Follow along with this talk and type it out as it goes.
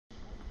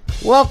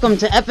Welcome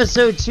to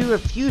episode 2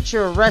 of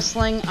Future of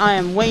Wrestling. I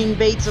am Wayne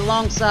Bates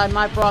alongside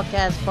my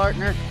broadcast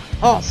partner,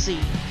 Halsey.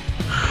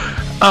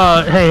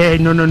 Hey,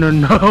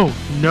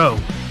 no.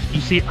 You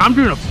see, I'm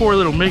doing a poor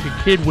little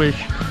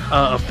Make-A-Kid-Wish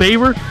a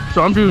favor,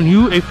 so I'm doing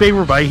you a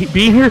favor by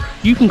being here.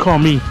 You can call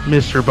me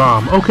Mr.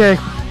 Bomb, okay?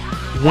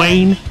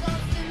 Wayne.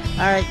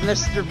 Alright,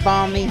 Mr.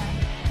 Bomby.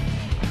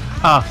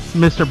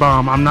 Mr.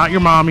 Bomb, I'm not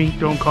your mommy.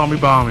 Don't call me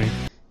Bomby.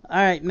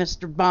 Alright,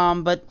 Mr.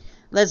 Bomb, but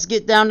let's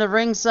get down to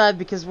ringside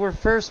because our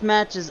first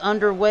match is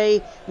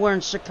underway. We're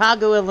in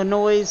Chicago,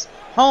 Illinois,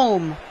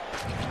 home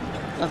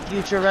of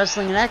Future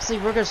Wrestling. And actually,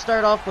 we're going to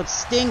start off with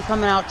Sting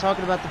coming out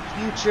talking about the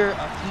future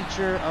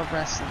of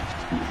wrestling.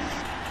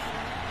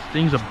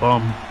 Sting's a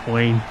bum,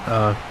 Wayne.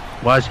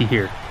 Why is he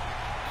here?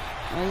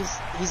 Well,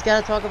 he's got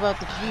to talk about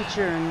the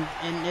future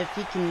and if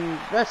he can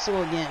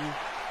wrestle again.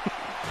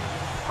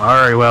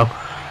 Alright, well,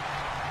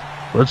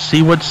 let's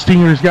see what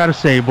Stinger's got to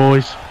say,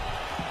 boys.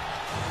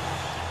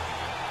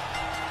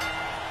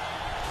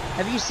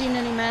 Have you seen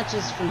any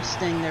matches from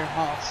Sting there,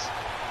 Hoss?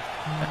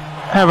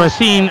 Have I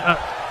seen...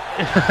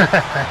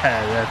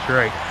 that's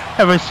right.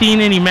 Have I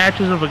seen any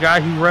matches of a guy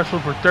who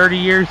wrestled for 30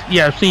 years?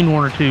 Yeah, I've seen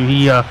one or two.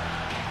 He's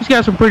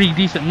got some pretty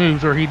decent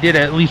moves, or he did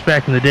at least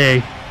back in the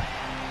day.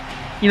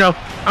 You know,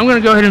 I'm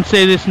going to go ahead and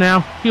say this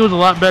now. He was a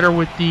lot better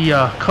with the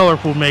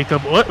colorful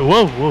makeup. What?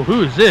 Whoa,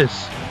 who is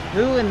this?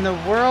 Who in the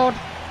world?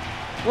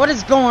 What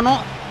is going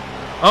on?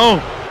 Oh,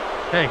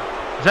 hey,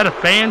 is that a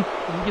fan?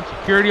 Can you get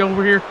security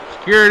over here?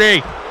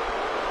 Security!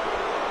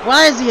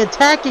 Why is he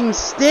attacking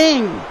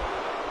Sting?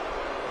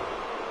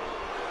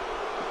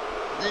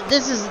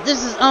 This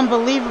is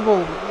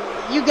unbelievable.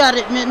 You got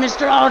it,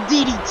 Mr.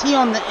 DDT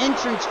on the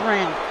entrance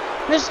ramp.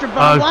 Mr.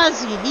 Bomb, why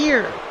is he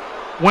here?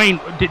 Wayne,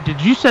 did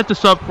you set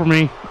this up for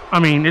me? I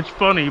mean, it's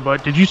funny,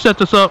 but did you set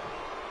this up?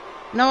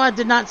 No, I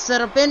did not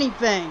set up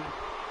anything.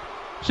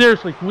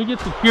 Seriously, can we get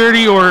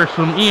security or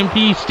some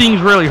EMP?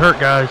 Sting's really hurt,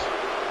 guys.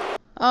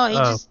 Oh, he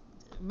just...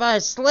 by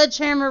a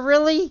sledgehammer,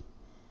 really?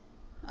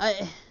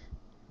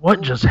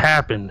 What just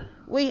happened?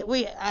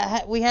 We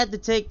had to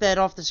take that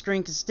off the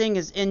screen because Sting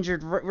is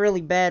injured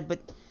really bad. But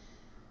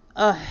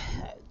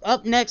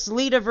up next,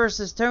 Lita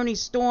versus Toni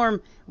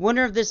Storm.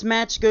 Winner of this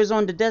match goes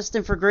on to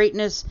Destined for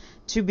Greatness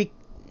to be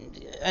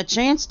a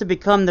chance to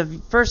become the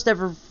first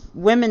ever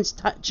women's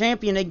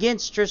champion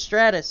against Trish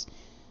Stratus.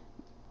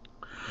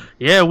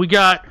 Yeah, we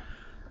got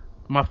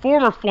my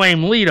former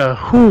flame Lita.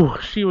 Whew,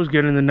 she was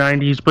good in the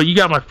 90s. But you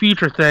got my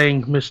future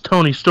thing, Miss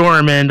Toni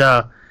Storm, and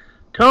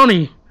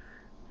Toni.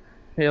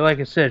 Hey, like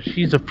I said,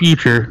 she's a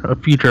future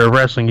of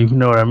wrestling, if you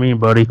know what I mean,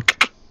 buddy.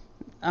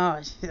 Oh,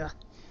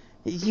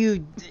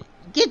 you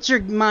get your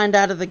mind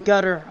out of the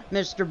gutter,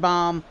 Mr.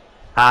 Bomb.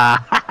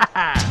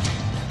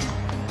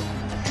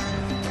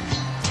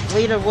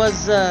 Lita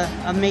was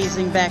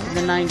amazing back in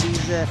the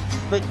 90s,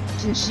 but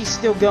can she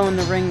still go in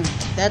the ring?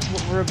 That's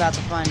what we're about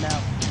to find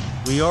out.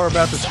 We are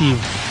about to see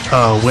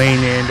Wayne,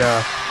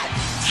 and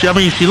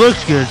she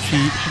looks good. She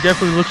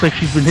definitely looks like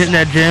she's been hitting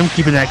that gym,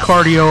 keeping that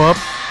cardio up.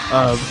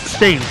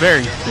 Staying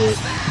very fit,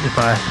 if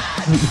I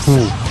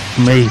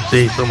may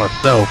say so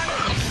myself.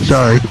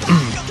 Sorry.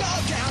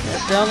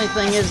 The only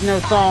thing is no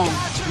thong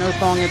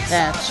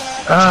attached.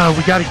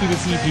 We gotta keep it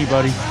PG,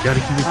 buddy. Gotta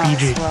keep it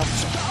PG.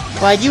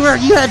 Well,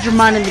 you had your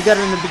mind in the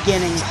gutter in the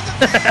beginning.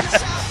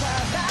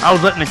 I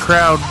was letting the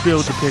crowd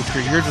build the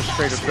picture. You're just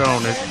straight up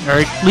throwing it. All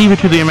right, leave it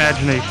to the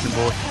imagination,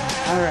 boy.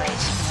 All right.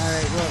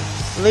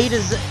 Well,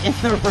 Lita's in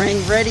the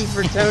ring, ready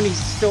for Toni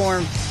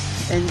Storm.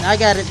 And I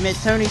gotta admit,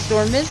 Toni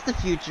Storm is the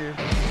future.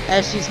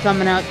 As she's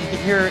coming out, you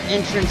can hear her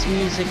entrance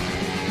music,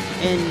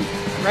 and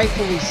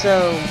rightfully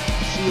so.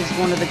 She is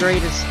one of the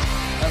greatest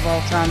of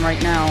all time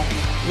right now.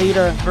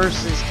 Lita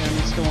versus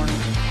Toni Storm.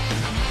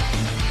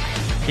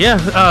 Yeah,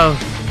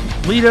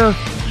 Lita,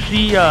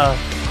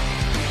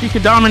 she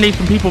could dominate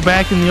some people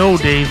back in the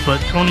old days,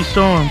 but Toni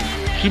Storm,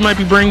 she might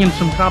be bringing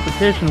some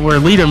competition where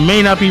Lita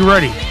may not be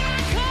ready.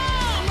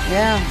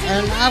 Yeah,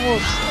 and I will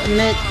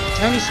admit,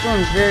 Toni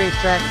Storm's very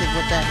attractive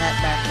with that hat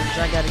backwards.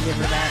 I gotta give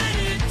her that.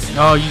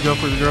 Oh, you go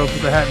for the girls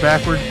with the hat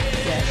backwards?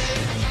 Yes.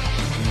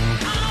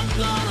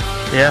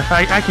 Yeah,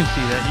 I can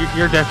see that.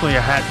 You're definitely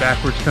a hat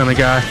backwards kind of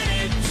guy.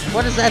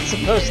 What is that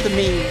supposed to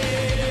mean?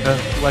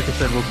 Like I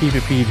said, we'll keep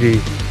it PG.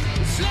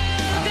 Okay.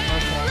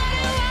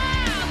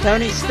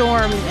 Toni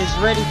Storm is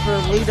ready for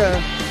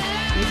Lita.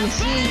 You can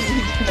see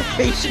the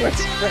facial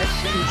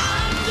expressions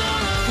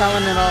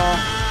telling it all.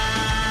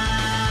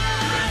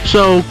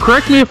 So,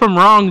 correct me if I'm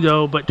wrong,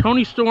 though, but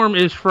Toni Storm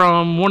is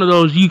from one of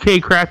those UK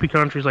crappy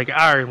countries like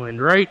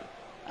Ireland, right?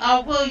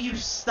 Oh, will you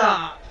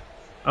stop?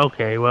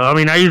 Okay, well, I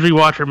mean, I usually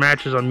watch her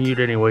matches on mute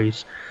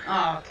anyways.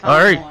 Oh, come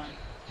on.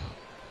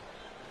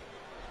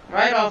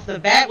 Right off the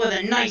bat with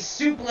a nice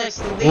suplex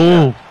to Lita.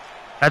 Ooh,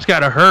 that's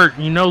gotta hurt.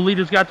 You know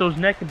Lita's got those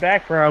neck and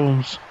back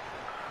problems.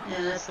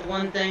 Yeah, that's the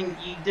one thing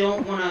you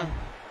don't want to...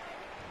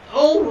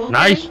 Oh,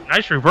 okay.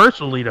 Nice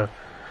reversal, Lita.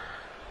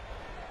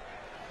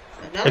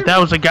 If that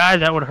was a guy,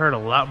 that would hurt a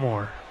lot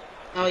more.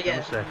 Oh, yeah,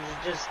 just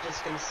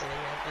gonna say,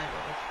 yeah, that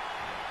would.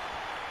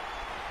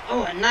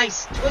 Oh, a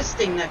nice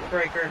twisting neck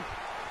breaker.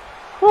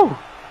 Whew.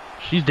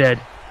 She's dead.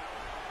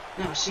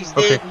 No, she's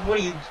dead. What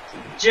are you,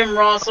 Jim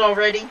Ross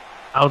already?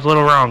 I was a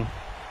little wrong.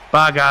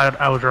 By God,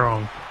 I was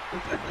wrong.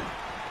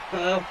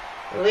 Well,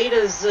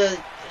 Lita's,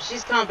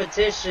 she's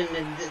competition,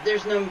 and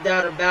there's no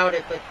doubt about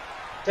it, but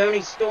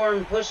Toni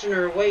Storm pushing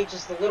her away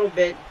just a little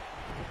bit.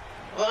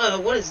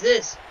 What is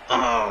this?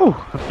 Oh!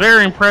 Whew.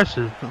 Very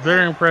impressive.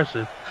 Very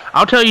impressive.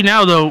 I'll tell you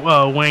now,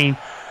 though, Wayne,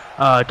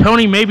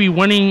 Toni may be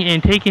winning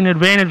and taking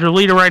advantage of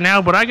Lita right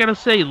now, but I gotta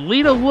say,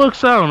 Lita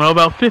looks, I don't know,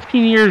 about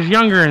 15 years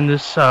younger in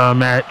this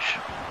match.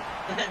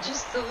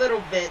 Just a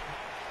little bit.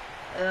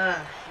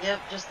 Yep,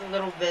 just a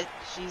little bit.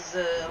 She's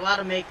a lot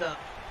of makeup.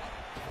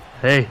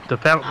 Hey, the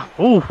fountain.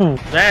 Ooh,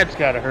 that's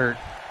gotta hurt.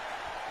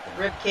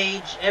 The rib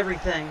cage,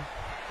 everything.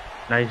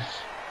 Nice.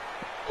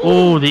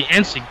 Oh, the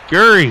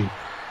enziguri.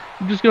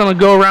 You're just gonna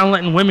go around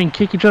letting women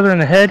kick each other in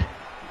the head?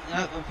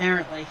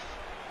 Apparently.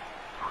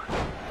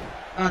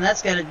 Oh,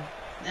 that's gotta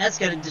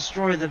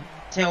destroy the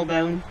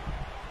tailbone.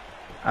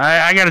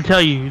 I gotta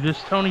tell you,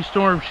 this Toni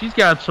Storm, she's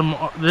got some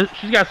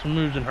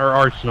moves in her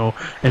arsenal,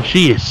 and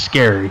she is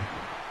scary.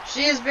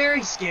 She is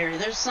very scary.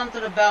 There's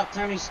something about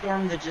Toni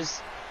Storm that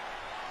just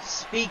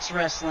speaks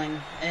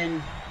wrestling,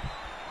 and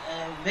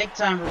big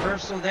time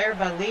reversal there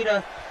by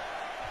Lita.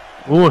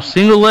 Oh, a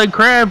single leg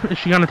crab. Is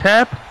she gonna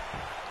tap?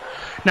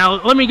 Now,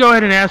 let me go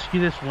ahead and ask you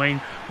this, Wayne.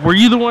 Were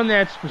you the one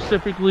that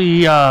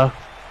specifically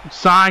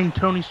signed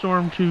Toni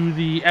Storm to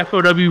the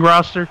FOW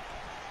roster?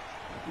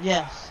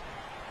 Yes.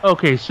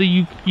 Okay, so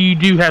you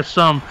do have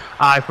some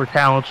eye for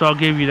talent, so I'll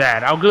give you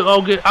that.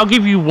 I'll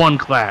give you one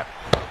clap.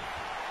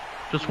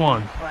 Just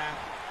one. Clap.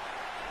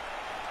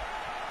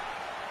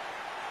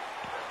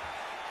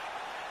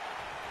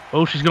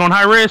 Oh, she's going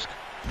high risk.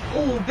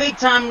 Oh, big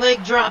time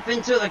leg drop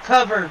into the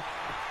cover.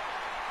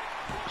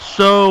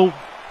 So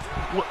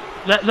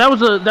that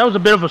was a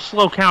bit of a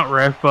slow count,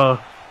 ref.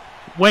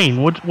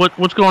 Wayne,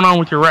 what's going on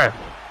with your ref?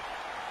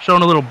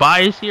 Showing a little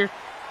bias here?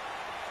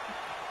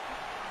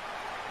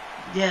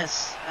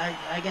 Yes,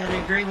 I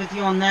gotta agree with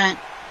you on that.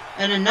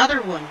 And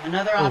another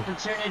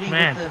opportunity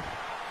with the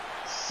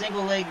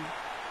single leg.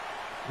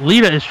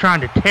 Lita is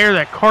trying to tear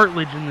that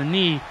cartilage in the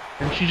knee,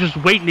 and she's just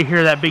waiting to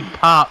hear that big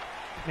pop.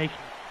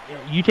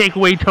 You take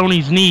away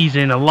Toni's knees,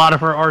 and a lot of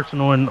her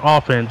arsenal and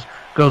offense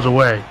goes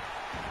away.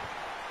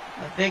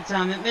 Big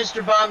time.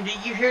 Mr. Bomb,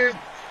 did you hear?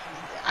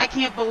 I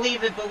can't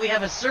believe it, but we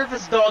have a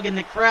service dog in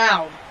the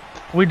crowd.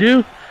 We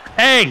do?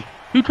 Hey,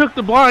 who took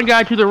the blind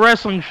guy to the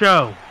wrestling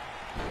show?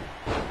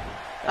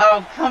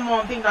 Oh, come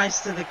on, be nice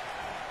to the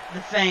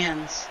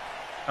fans.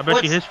 I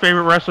bet you his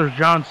favorite wrestler is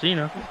John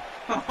Cena.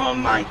 Oh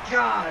my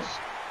gosh.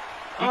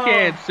 You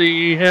can't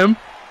see him.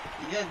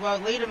 Yeah, well,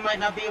 Lita might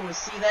not be able to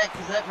see that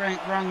because that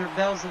rung her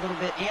bells a little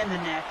bit and the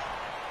neck.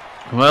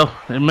 Well,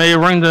 it may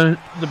have rung the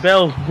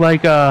bell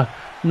like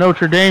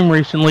Notre Dame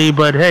recently,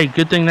 but hey,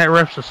 good thing that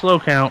ref's a slow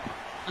count.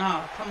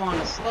 Oh, come on,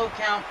 a slow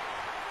count.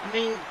 I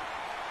mean,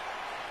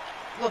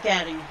 look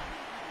at him.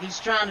 He's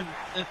trying to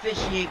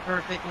officiate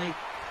perfectly.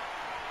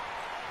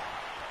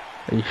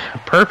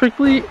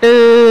 Perfectly?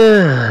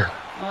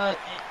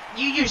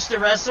 You used to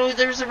wrestle.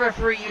 There's a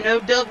referee, you know,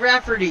 Doug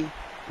Rafferty.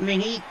 I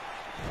mean, he's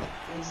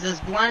as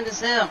blind as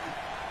him.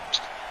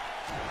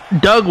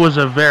 Doug was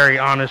a very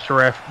honest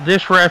ref.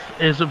 This ref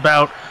is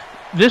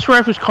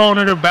calling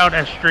it about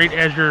as straight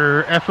as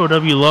your FOW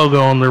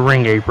logo on the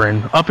ring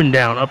apron. Up and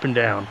down, up and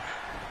down.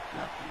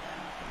 Up and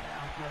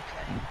down.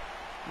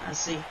 Okay. I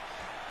see.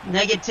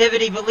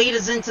 Negativity, but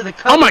Lita's into the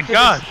cover. Oh my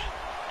gosh.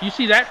 Do you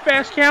see that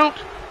fast count?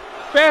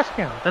 Fast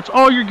count. That's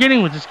all you're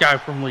getting with this guy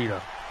from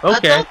Lita.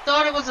 Okay. I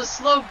thought it was a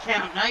slow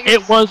count. Now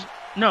it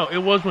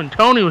was when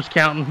Toni was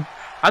counting.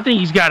 I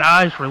think he's got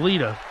eyes for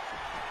Lita.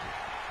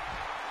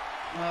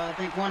 Well, I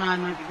think one eye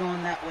might be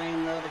going that way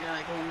and the other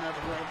guy going the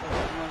other way, but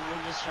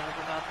we'll just shut up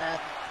about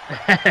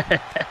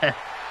that.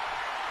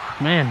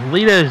 Man,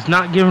 Lita is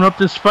not giving up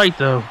this fight,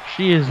 though.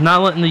 She is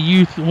not letting the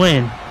youth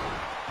win.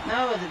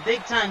 No, the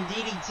big-time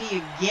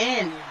DDT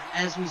again,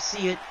 as we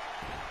see it.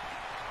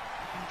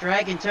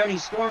 Dragging Toni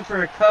Storm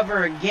for a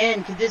cover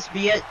again. Could this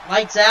be it?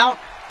 Lights out?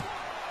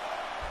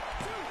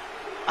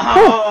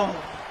 Oh!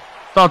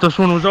 Thought this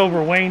one was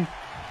over, Wayne.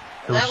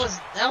 That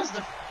was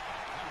the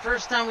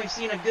first time we've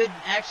seen a good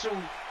actual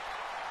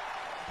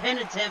pin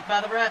attempt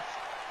by the ref.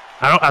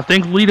 I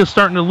think Lita's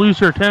starting to lose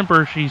her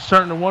temper. She's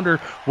starting to wonder,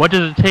 what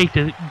does it take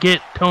to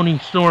get Toni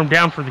Storm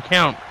down for the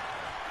count?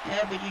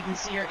 Yeah, but you can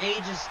see her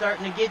age is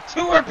starting to get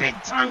to her. Big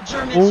time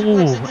German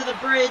suplex into the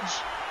bridge.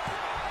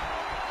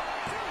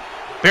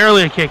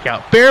 Barely a kick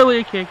out. Barely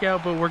a kick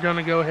out, but we're going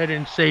to go ahead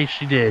and say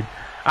she did.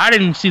 I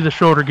didn't see the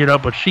shoulder get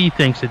up, but she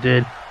thinks it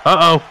did.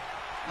 Uh-oh.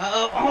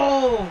 Uh-oh.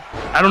 Oh.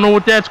 I don't know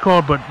what that's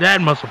called, but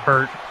that must have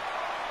hurt.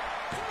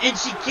 And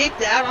she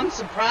kicked out. I'm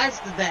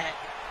surprised at that.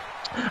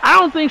 I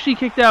don't think she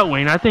kicked out,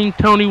 Wayne. I think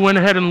Toni went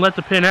ahead and let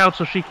the pin out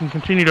so she can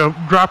continue to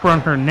drop her on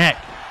her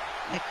neck.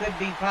 It could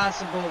be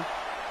possible.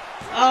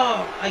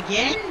 Oh,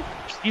 again?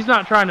 She's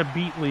not trying to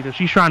beat Lita.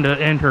 She's trying to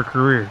end her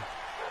career.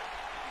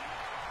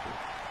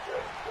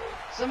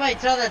 Somebody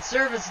tell that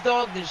service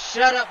dog to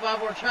shut up while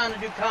we're trying to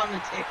do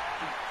commentary.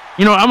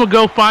 You know, I'm going to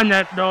go find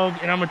that dog,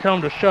 and I'm going to tell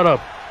him to shut up.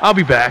 I'll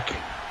be back.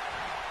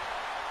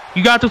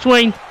 You got this,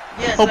 Wayne?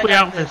 Yes, hopefully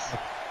I got this.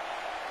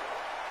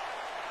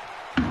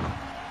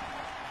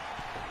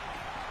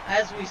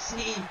 As we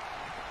see,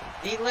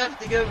 he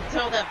left to go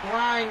tell that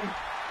blind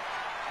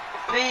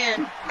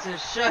fan to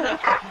shut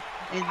up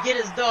and get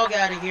his dog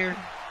out of here.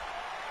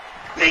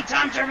 Big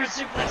time German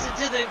suplex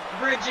into the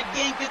bridge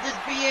again. Could this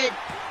be it?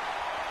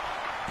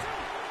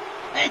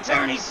 And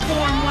Toni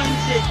Storm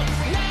wins it.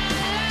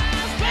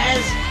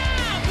 As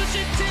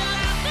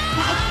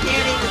I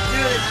can't even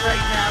do this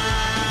right now.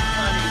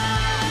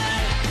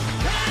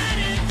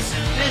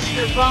 This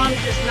is funny. Mr. Bond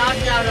just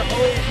knocked out an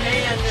old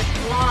man that's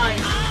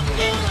blind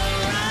and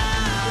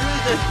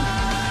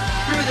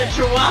threw the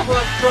chihuahua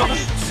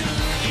across.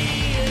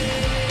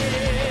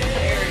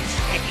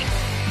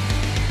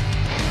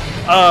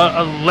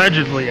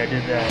 Allegedly I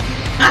did that.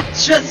 I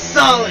just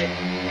saw it.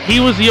 He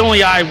was the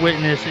only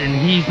eyewitness, and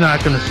he's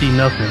not gonna see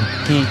nothing.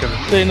 He ain't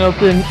gonna say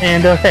nothing,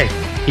 and hey,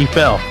 he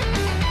fell.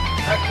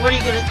 What are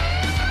you gonna...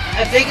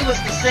 I think it was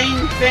the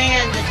same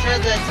fan that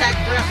tried to attack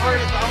Bret Hart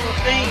at the Hall of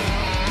Fame.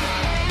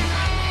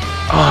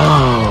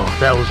 Oh,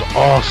 that was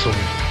awesome.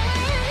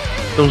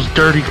 Those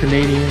dirty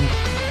Canadians.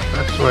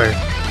 I swear.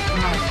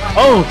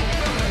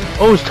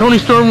 Oh, it's Toni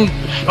Storm.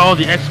 Oh,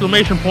 the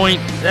exclamation point.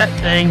 That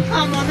thing.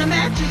 Come on, the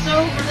match is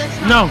over. That's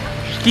not... No,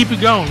 just keep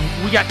it going.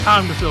 We got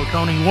time to fill,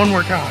 Tony. One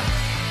more time.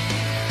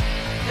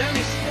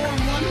 Toni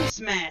Storm won this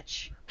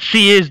match.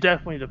 She is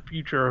definitely the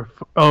future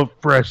of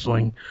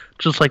wrestling,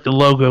 just like the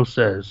logo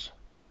says.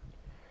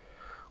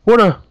 What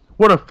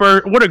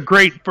a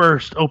great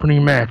first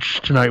opening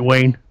match tonight,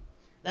 Wayne.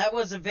 That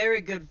was a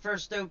very good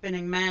first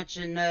opening match,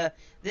 and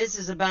this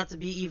is about to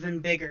be even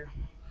bigger.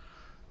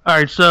 All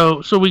right,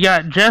 so we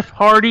got Jeff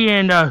Hardy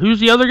and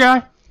who's the other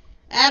guy?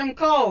 Adam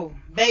Cole,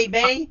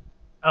 baby.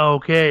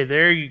 Okay,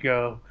 there you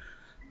go.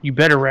 You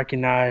better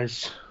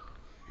recognize.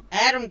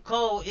 Adam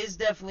Cole is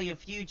definitely a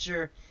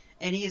future,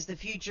 and he is the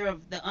future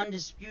of the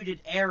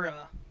Undisputed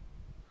Era.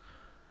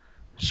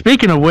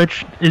 Speaking of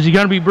which, is he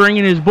going to be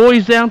bringing his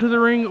boys down to the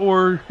ring,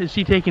 or is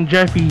he taking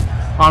Jeffy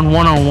on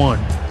one-on-one?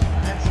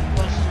 That's a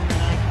question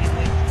that I can't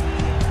wait to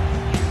be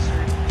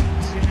answered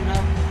soon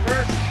enough.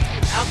 First,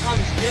 out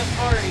comes Jeff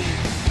Hardy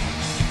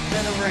to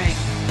the ring.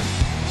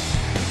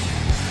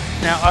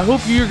 Now, I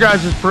hope you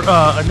guys'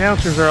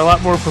 announcers are a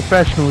lot more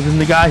professional than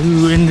the guy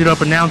who ended up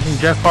announcing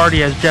Jeff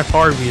Hardy as Jeff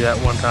Harvey that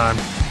one time.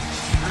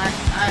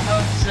 I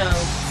hope so.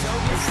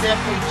 It's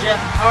definitely Jeff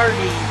Hardy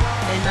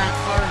and not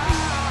Harvey.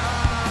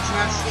 It's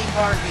not Steve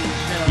Harvey's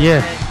show.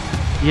 Yeah.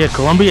 Okay? Yeah,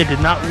 Columbia did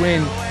not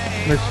win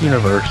Miss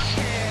Universe.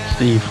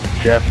 Steve,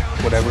 Jeff,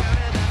 whatever.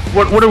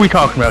 What are we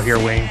talking about here,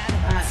 Wayne?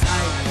 I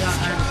don't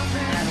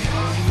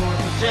know anymore.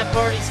 But Jeff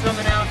Hardy's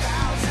coming out.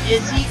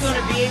 Is he going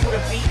to be able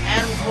to beat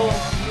Adam Cole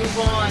to move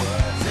on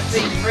to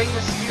face Rey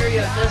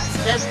Mysterio,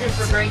 destined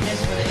for greatness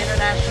for the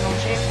International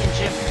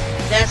Championship?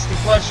 That's the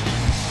question.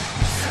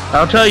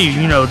 I'll tell you,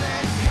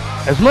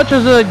 as much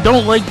as I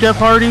don't like Jeff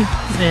Hardy,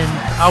 and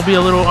I'll be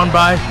a little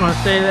unbiased when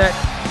I say that,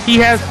 he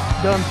has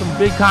done some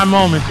big-time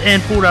moments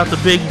and pulled out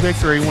the big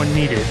victory when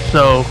needed.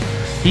 So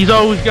he's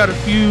always got a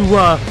few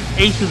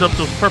aces up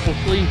those purple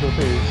sleeves of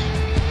his.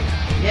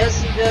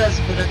 Yes, he does,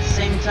 but at the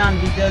same time,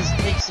 he does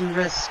take some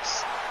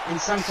risks. And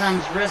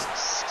sometimes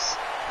risks,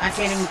 I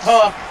can't even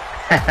talk,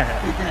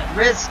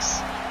 risks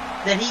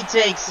that he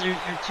takes are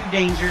too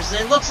dangerous.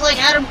 And it looks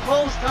like Adam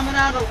Cole's coming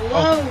out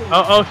alone.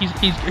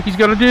 He's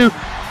gonna do,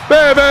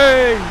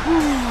 baby!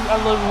 Woo!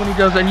 I love it when he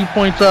does that. He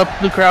points up,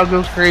 the crowd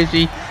goes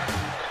crazy.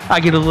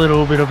 I get a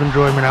little bit of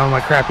enjoyment out of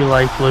my crappy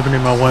life, living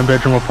in my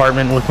one-bedroom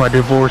apartment with my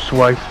divorced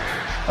wife,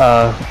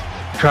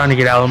 trying to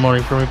get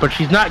alimony from me. But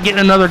she's not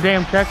getting another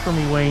damn check from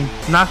me, Wayne.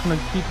 I'm not gonna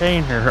keep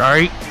paying her,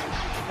 alright?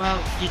 Well,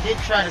 you did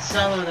try to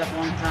sell her that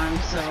one time,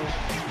 so...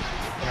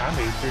 Yeah, I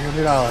made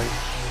 $300.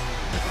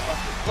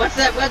 What's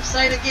that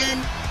website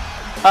again?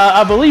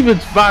 I believe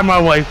it's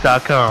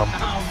buymywife.com.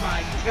 Oh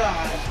my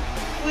god.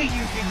 Will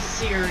you be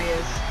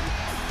serious?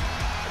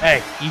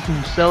 Hey, you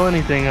can sell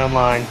anything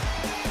online.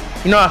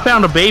 I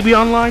found a baby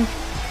online.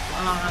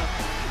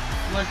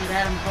 Was it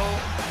Adam Cole?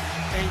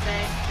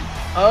 Anything?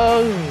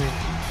 Oh,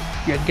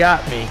 you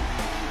got me.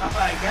 Oh,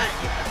 I got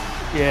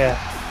you. Yeah.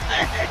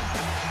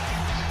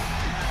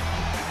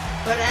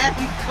 But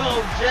Adam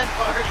Cole, Jeff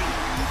Hardy,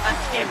 I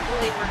can't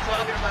believe we're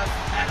talking about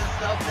how to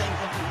sell things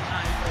at the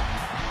time, but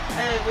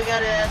hey, we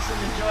gotta have some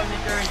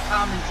enjoyment during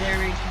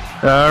commentary.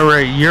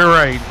 Alright, you're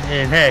right.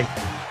 And hey,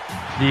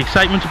 the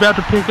excitement's about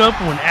to pick up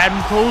when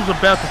Adam Cole's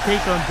about to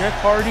take on Jeff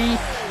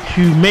Hardy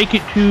to make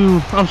it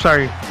to... I'm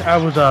sorry, I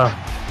was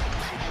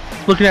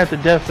looking at the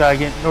deaf guy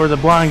or the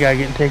blind guy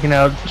getting taken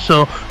out.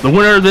 So the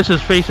winner of this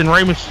is facing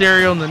Rey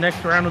Mysterio in the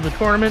next round of the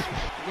tournament.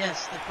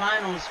 Yes, the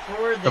finals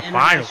for the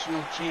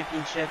International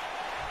Championship.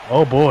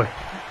 Oh boy.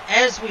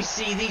 As we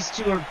see, these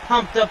two are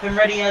pumped up and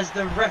ready as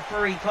the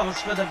referee calls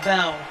for the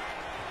bell.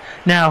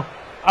 Now,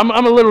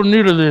 I'm a little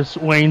new to this,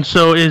 Wayne.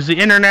 So is the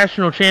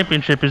International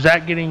Championship, is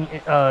that getting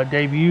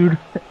debuted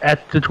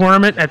at the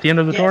tournament, at the end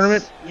of the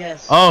tournament?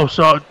 Yes. Oh,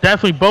 so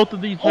definitely both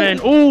of these men.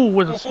 Oh,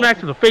 with a smack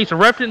to the face. The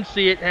ref didn't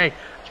see it. Hey,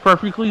 it's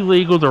perfectly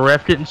legal. The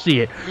ref didn't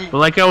see it. But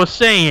like I was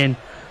saying,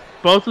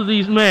 both of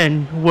these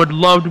men would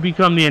love to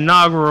become the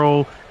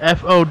inaugural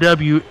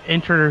FOW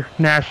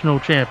International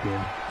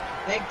Champion.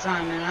 Big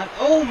time, man.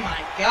 Oh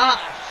my gosh.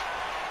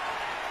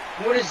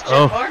 What is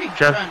Jeff Hardy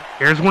doing?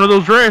 Here's one of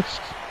those wrists.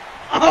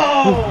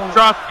 Oh!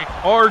 Dropped it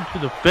hard to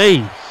the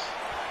face.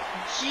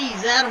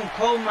 Jeez, Adam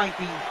Cole might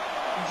be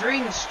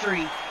Dream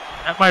Street.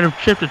 That might have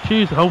chipped a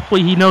tooth.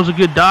 Hopefully he knows a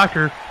good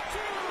doctor.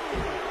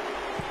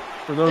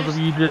 For those of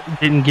you that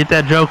didn't get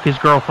that joke, his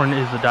girlfriend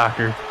is a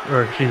doctor.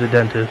 Or she's a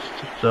dentist.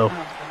 So.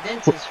 Oh, a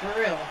dentist, for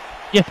real?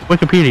 Yeah,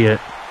 Wikipedia it.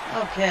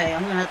 Okay,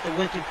 I'm going to have to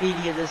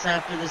Wikipedia this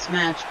after this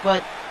match.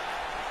 But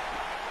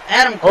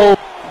Adam Cole...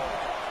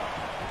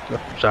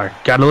 Oh, sorry.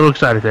 Got a little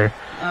excited there.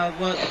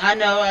 Well, I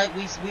know.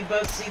 We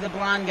both see the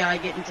blonde guy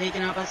getting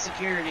taken out by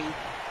security.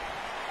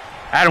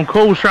 Adam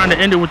Cole was trying to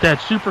end it with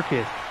that super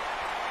kick.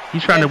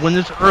 He's trying to win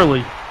this early.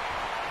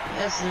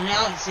 Yes, and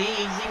now, see,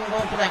 he's even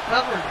going for that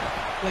cover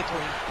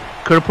quickly.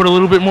 Could have put a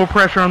little bit more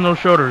pressure on those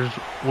shoulders,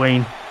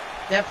 Wayne.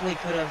 Definitely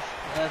could have.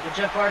 But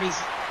Jeff Hardy's...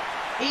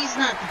 He's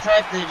not the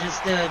type to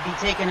just be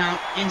taken out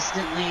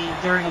instantly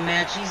during a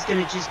match. He's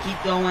going to just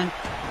keep going.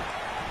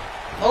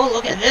 Oh,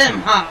 look at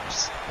them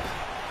hops.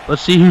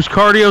 Let's see whose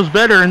cardio's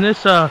better in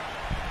this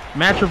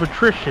match of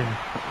attrition.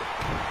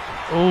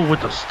 Oh,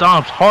 with the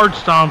stomps, hard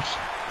stomps.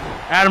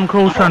 Adam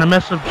Cole's trying to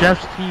mess up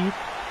Jeff's teeth.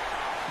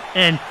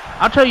 And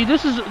I'll tell you,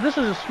 this is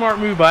a smart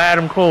move by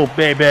Adam Cole,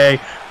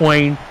 baby,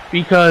 Wayne,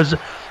 because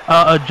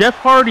Jeff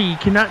Hardy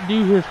cannot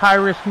do his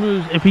high-risk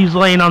moves if he's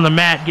laying on the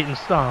mat getting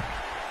stomped.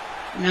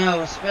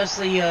 No,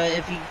 especially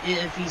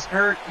if he's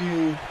hurt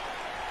and...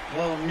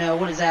 Well, no,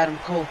 what is Adam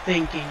Cole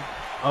thinking?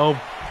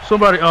 Oh,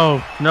 somebody...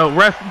 Oh, no,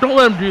 ref, don't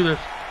let him do this.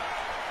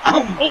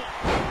 Oh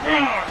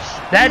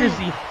gosh! That is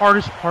the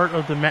hardest part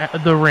of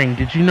the ring.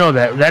 Did you know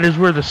that? That is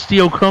where the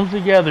steel comes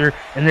together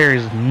and there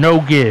is no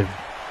give.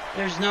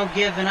 There's no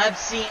give, and I've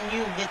seen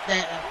you get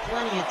that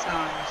plenty of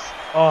times.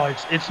 Oh,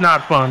 it's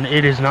not fun.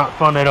 It is not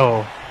fun at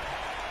all.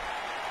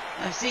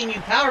 I've seen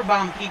you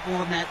powerbomb people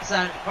on that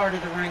side part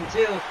of the ring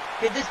too.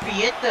 Could this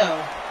be it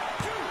though?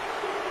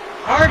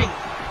 Hardy.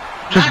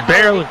 Just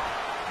barely.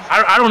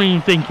 I don't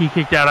even think he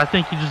kicked out. I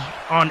think he just,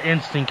 on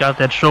instinct, got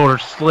that shoulder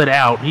slid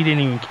out. He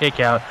didn't even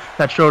kick out.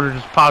 That shoulder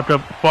just popped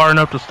up far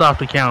enough to stop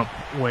the count,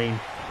 Wayne.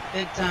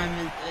 Big time.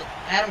 And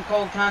Adam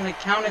Cole kind of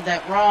counted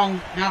that wrong.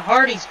 Now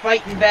Hardy's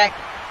fighting back.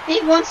 He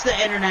wants the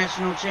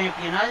international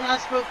champion. I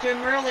spoke to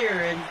him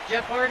earlier, and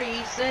Jeff Hardy,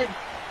 he said,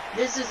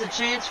 this is a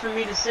chance for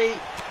me to say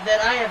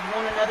that I have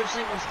won another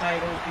singles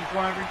title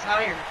before I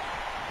retire.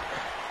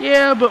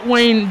 Yeah, but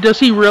Wayne, does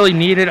he really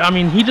need it? I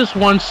mean, he just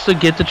wants to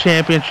get the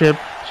championship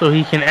so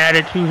he can add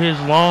it to his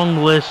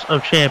long list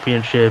of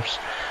championships.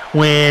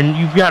 When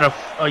you've got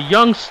a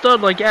young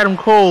stud like Adam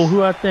Cole,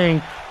 who I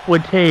think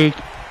would take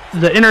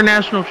the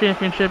international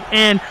championship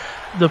and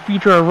the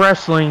future of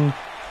wrestling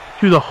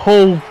to the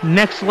whole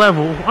next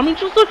level. I mean,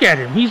 just look at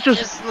him. He's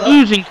just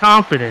oozing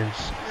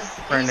confidence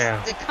right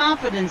now. The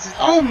confidence is,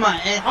 oh my,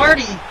 and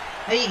Hardy,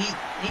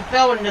 he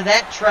fell into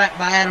that trap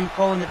by Adam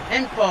Cole in the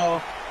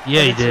pinfall.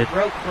 Yeah, he did.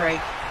 Rope break.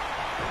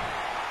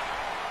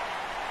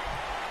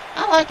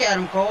 I like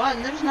Adam Cole,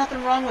 and there's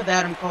nothing wrong with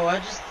Adam Cole. I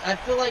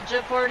feel like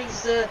Jeff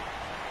Hardy's,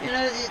 you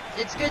know,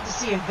 it's good to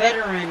see a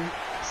veteran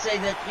say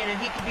that, you know,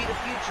 he could be the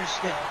future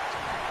still.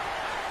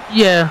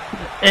 Yeah,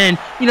 and,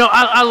 you know,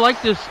 I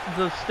like the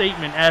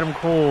statement Adam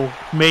Cole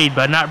made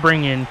by not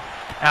bringing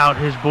out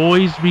his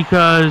boys,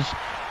 because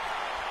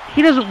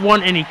he doesn't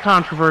want any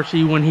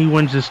controversy when he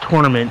wins this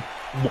tournament,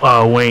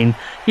 Wayne.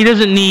 He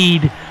doesn't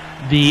need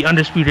the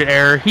Undisputed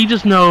Era. He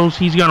just knows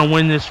he's going to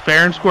win this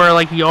fair and square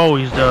like he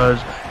always does,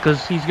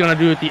 because he's going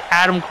to do it the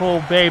Adam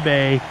Cole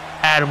baby,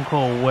 Adam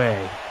Cole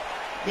way.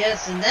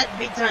 Yes, and that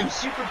big-time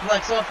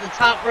superplex off the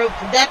top rope,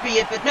 could that be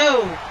it? But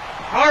no,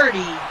 Hardy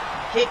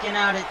kicking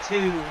out at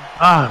 2.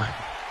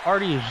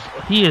 Hardy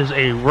he is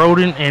a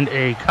rodent and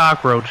a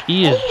cockroach.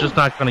 He is just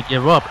not going to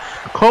give up.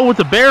 Cole with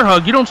the bear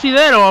hug, you don't see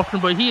that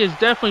often, but he is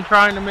definitely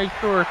trying to make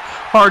sure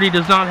Hardy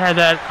does not have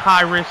that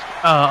high-risk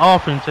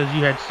offense, as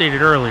you had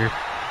stated earlier.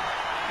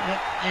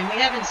 Yep. And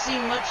we haven't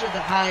seen much of the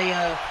high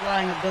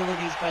flying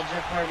abilities by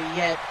Jeff Hardy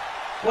yet.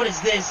 What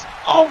is this?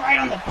 Oh, right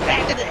on the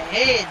back of the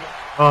head.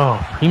 Oh,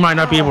 he might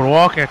not be able to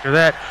walk after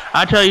that.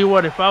 I tell you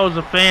what, if I was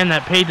a fan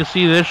that paid to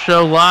see this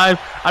show live,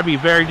 I'd be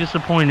very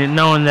disappointed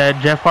knowing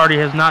that Jeff Hardy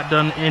has not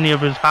done any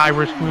of his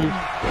high-risk moves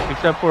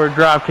except for a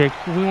drop kick.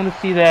 We want to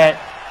see that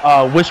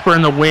whisper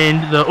in the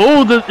wind.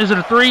 Is it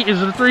a 3?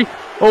 Is it a 3?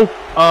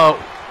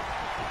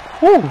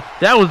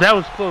 That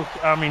was close.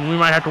 I mean, we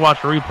might have to watch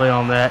a replay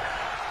on that.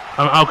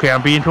 Okay,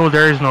 I'm being told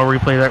there is no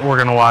replay that we're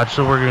going to watch,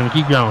 so we're going to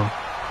keep going.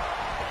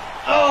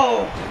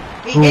 Oh,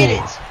 he hit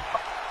it.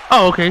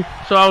 Oh, okay.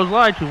 So I was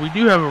lied to. We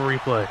do have a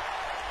replay.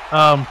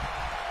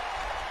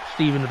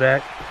 Steve in the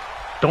back.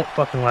 Don't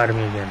fucking lie to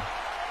me again.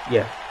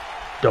 Yeah.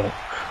 Don't.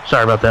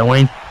 Sorry about that,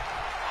 Wayne.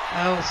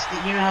 Oh,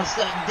 you know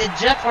how... Did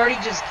Jeff Hardy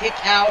just kick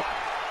out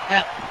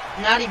at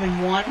not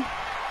even one?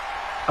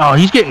 Oh,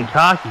 he's getting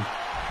cocky.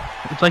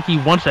 It's like he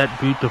wants that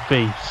boot to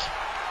face.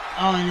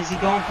 Oh, and is he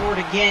going for it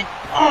again?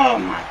 Oh,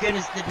 my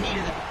goodness, the knee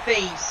to the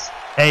face.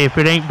 Hey, if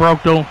it ain't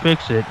broke, don't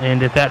fix it.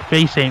 And if that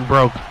face ain't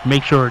broke,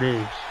 make sure it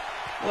is.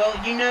 Well,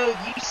 you know,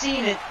 you've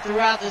seen it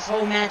throughout this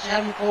whole match.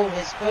 Adam Cole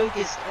has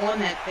focused on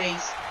that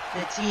face,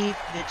 the teeth,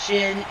 the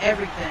chin,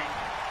 everything.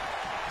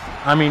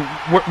 I mean,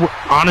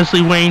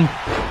 honestly, Wayne,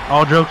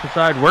 all jokes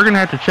aside, we're going to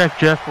have to check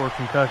Jeff for a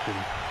concussion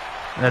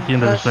at the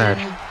end of this match.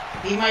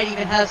 He might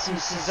even have some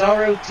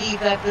Cesaro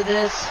teeth after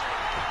this.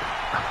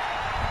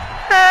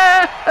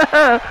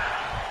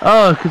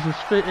 Oh, because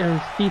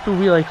his teeth will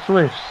be like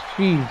Swiss.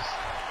 Jeez.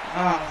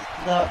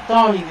 Oh,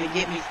 don't even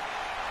get me.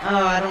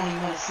 Oh, I don't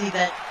even want to see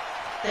that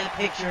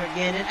picture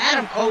again. And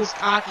Adam Cole's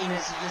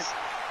cockiness is just...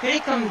 Could he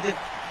come to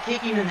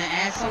kick him in the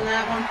ass on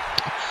that one?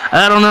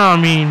 I don't know. I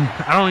mean,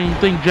 I don't even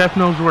think Jeff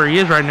knows where he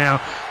is right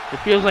now. It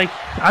feels like...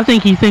 I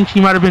think he thinks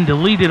he might have been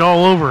deleted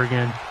all over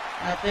again.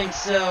 I think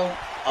so.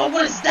 Oh,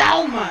 what is that?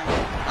 Oh, my...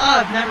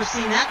 Oh, I've never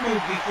seen that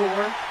move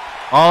before.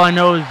 All I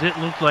know is it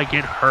looked like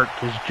it hurt,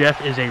 because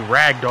Jeff is a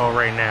ragdoll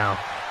right now.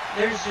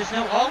 There's just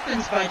no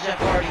offense by Jeff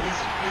Hardy.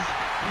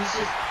 He's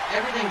just...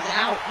 Everything's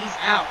out. He's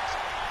out.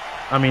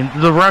 I mean,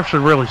 the refs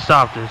should really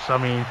stop this. I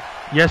mean,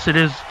 yes, it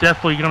is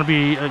definitely going to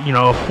be,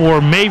 a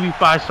 4, maybe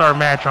 5-star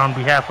match on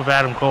behalf of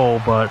Adam Cole,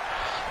 but,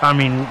 I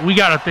mean, we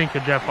got to think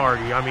of Jeff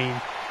Hardy. I mean,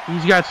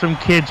 he's got some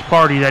kids'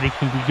 party that he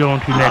can be going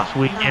to next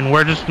week, and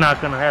we're just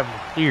not going to have him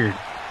cleared.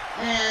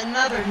 And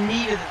another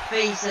knee to the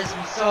face as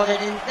we saw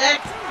that, and that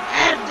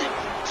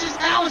just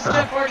how is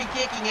Jeff Hardy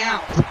kicking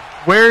out?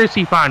 Where is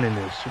he finding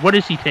this? What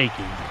is he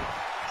taking?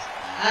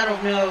 I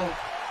don't know.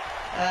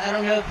 I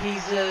don't know if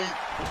he's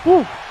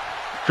Woo.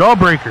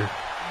 Jawbreaker.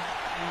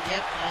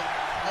 Yep,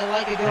 I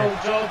like a good old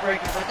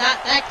jawbreaker, but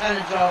not that kind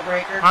of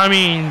jawbreaker. I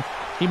mean,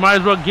 he might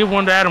as well give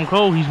one to Adam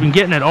Cole. He's been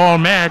getting it all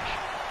match.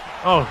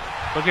 Oh,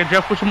 look at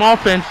Jeff with some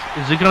offense.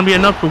 Is it going to be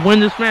enough to win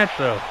this match,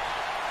 though?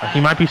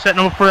 He might be setting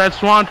up for that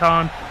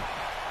swanton.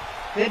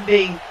 Could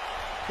be.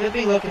 Could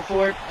be looking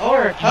for it.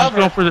 Or a cover.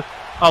 Going for the...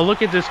 Oh,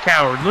 look at this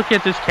coward. Look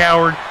at this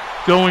coward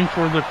going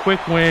for the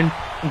quick win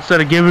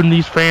instead of giving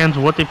these fans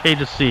what they paid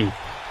to see.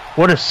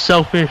 What a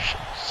selfish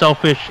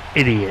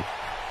idiot.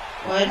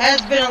 Well, it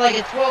has been like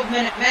a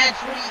 12-minute match.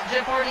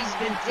 Jeff Hardy's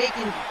been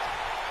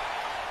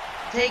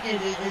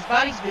his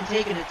body's been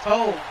taking a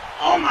toll.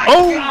 Oh my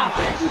God!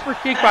 Super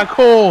kick by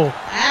Cole.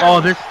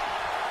 Oh,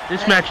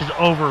 this match is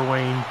over,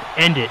 Wayne.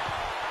 End it.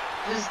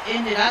 Just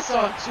end it. I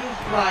saw a tooth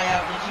fly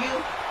out. Did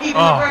you?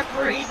 Even the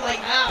referee's like,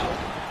 ow.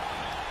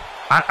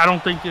 I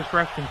don't think this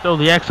ref can throw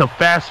the X up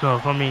fast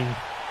enough. I mean,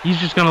 he's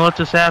just gonna let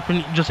this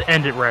happen. Just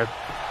end it, ref.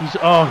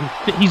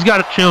 He's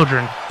got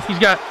children.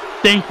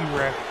 Thank you,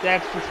 ref.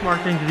 That's the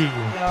smart thing to do.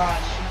 Gosh.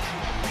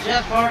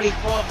 Jeff Hardy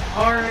fought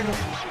hard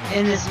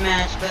in this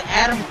match, but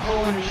Adam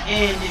Cole in the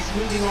end is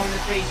moving on to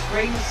face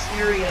Rey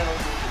Mysterio.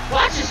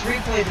 Watch this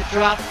replay, the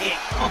drop kick.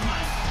 Oh my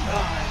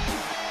gosh.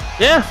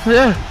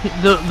 Yeah.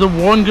 The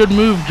one good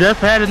move Jeff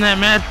had in that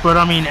match, but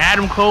I mean,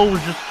 Adam Cole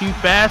was just too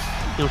fast.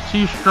 He was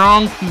too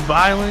strong, too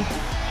violent,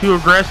 too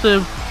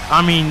aggressive.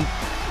 I mean,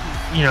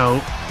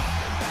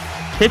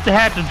 tip the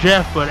hat to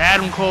Jeff, but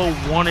Adam Cole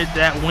wanted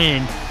that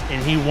win,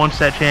 and he wants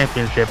that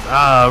championship.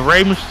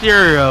 Rey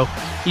Mysterio,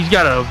 he's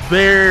got a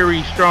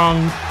very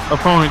strong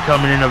opponent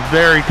coming in, a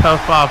very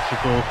tough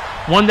obstacle,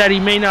 one that he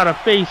may not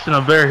have faced in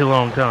a very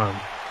long time.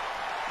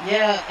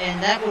 Yeah,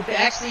 and that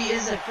actually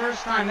is the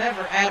first time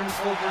ever Adam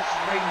Cole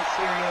versus Rey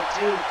Mysterio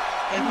too,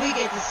 and we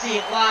get to see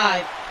it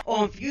live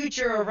on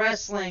Future of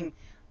Wrestling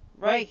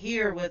right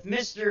here with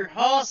Mr.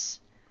 Hoss,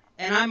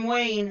 and I'm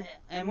Wayne,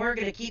 and we're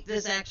going to keep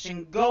this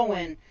action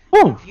going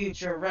on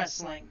Future of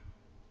Wrestling.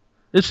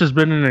 This has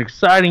been an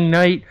exciting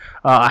night.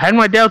 I had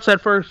my doubts at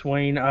first,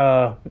 Wayne,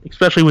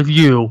 especially with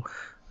you.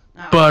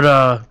 But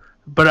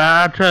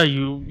I tell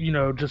you,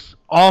 just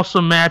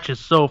awesome matches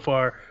so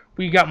far.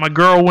 We got my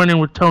girl winning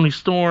with Toni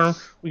Storm.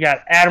 We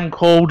got Adam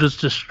Cole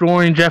just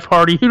destroying Jeff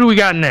Hardy. Who do we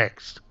got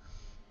next?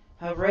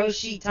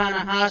 Hiroshi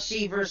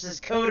Tanahashi versus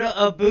Kota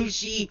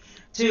Ibushi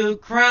to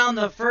crown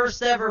the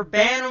first ever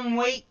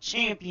Bantamweight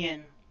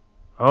Champion.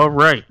 All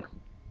right.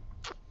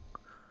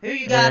 Who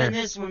you got in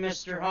this one,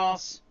 Mr.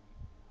 Hoss?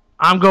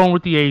 I'm going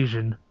with the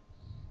Asian.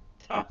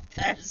 Oh,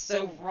 that is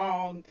so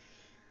wrong.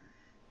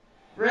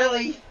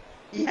 Really?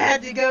 You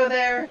had to go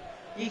there?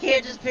 You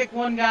can't just pick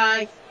one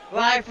guy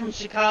live from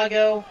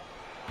Chicago?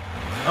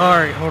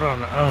 Alright, hold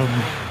on.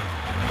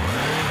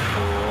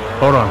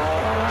 Hold on.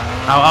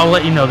 I'll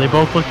let you know. They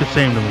both look the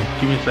same to me.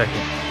 Give me a second.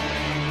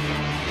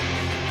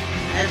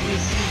 As we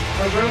see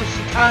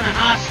Hiroshi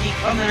Tanahashi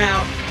coming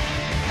out.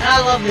 And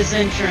I love this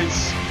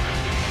entrance.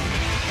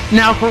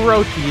 Now,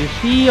 Hiroshi, is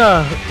he,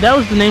 that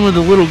was the name of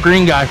the little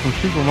green guy from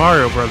Super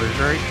Mario Brothers,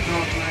 right?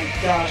 Oh my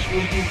gosh,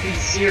 will you be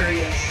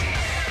serious?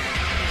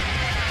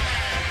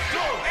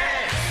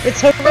 It's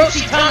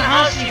Hiroshi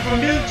Tanahashi from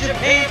New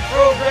Japan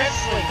Pro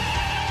Wrestling.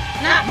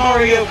 Not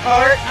Mario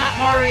Kart, not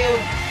Mario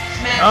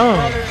Smash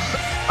Brothers.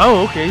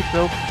 Oh, okay,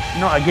 so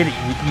No, I get it.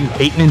 You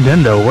hate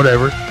Nintendo,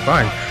 whatever.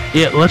 Fine.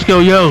 Yeah, let's go,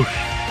 Yosh.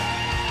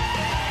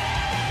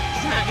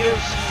 It's not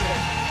Yoshi.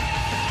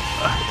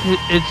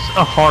 It's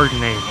a hard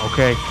name,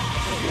 okay?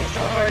 It's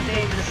a hard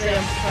name to say.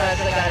 I'm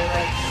surprised I got it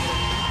right.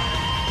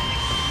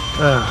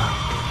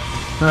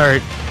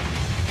 Alright.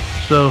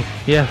 So,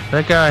 yeah,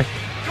 that guy.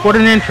 What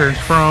an entrance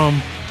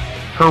from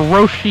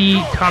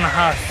Hiroshi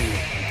Tanahashi.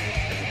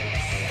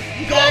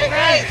 You got it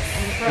right.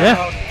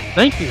 Yeah,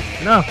 thank you.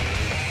 No.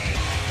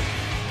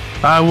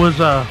 I was,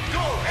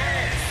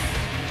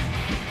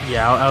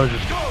 yeah, I was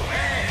just,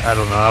 I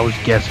don't know, I was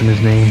guessing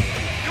his name.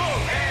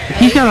 If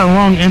he's got a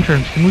long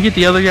entrance, can we get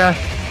the other guy?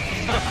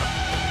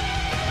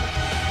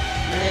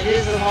 It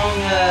is a long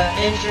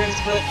entrance,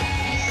 but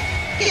he's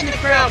getting the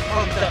crowd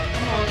pumped up.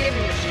 Come on, give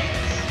him a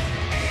chance.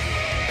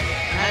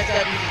 Guy's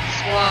got these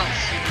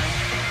squats.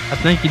 I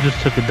think he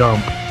just took a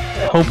dump.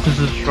 Hope this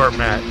is a short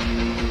match.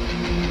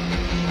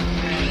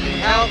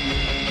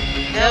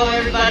 Now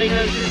everybody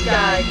knows this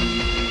guy.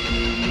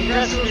 He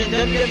wrestled in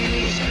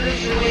WWE's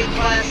Cruiserweight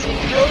Classic.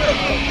 Kota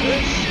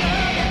Ibushi.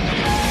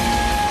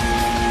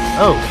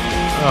 Oh,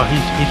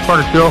 he's part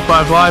of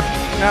 205 Live.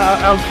 No,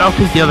 I'll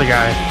take the other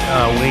guy,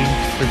 Wayne,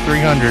 for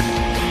 300.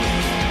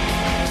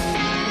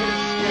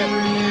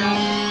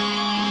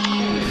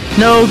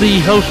 No, the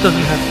host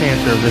doesn't have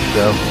cancer of this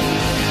show.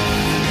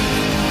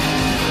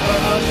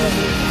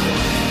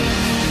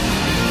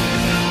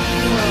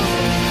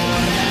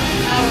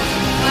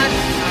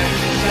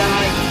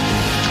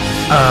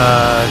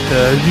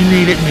 Cause you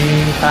needed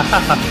me.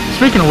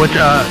 Speaking of which,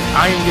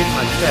 I am getting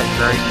my check,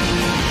 right?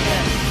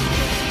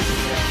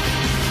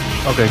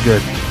 Okay,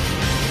 good.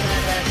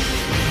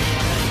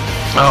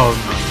 Oh,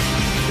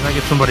 can I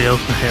get somebody else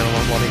to handle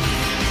my money?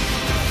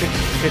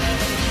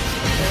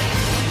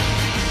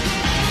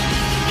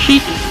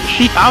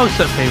 I'll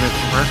accept payment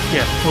from her.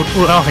 Yeah,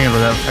 I'll handle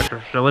that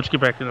after. So let's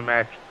get back to the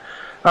match.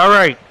 All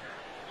right.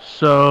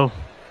 So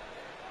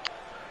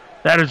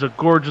that is a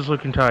gorgeous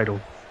looking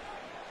title.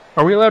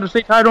 Are we allowed to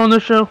say title on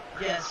this show?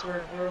 Yes,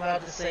 we're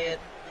allowed to say it.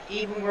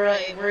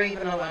 We're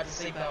even allowed to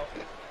say belt.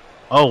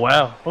 Oh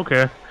wow.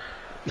 Okay.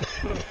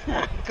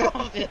 I'm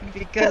coughing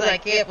because I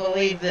can't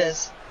believe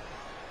this.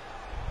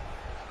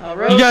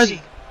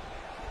 Roshi.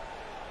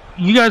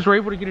 You guys were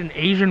able to get an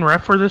Asian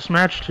ref for this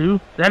match too?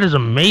 That is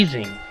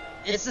amazing.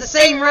 It's the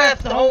same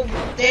ref the whole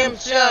damn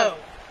show.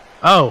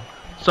 Oh,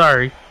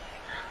 sorry.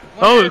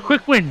 Oh,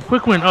 quick win.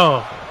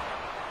 Oh.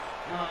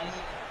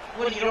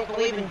 What, you don't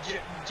believe in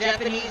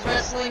Japanese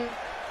wrestling?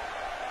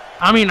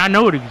 I mean, I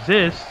know it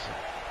exists.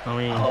 I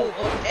mean. Oh,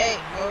 okay.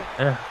 Well,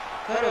 yeah.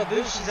 Kota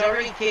Ibushi's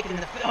already kicking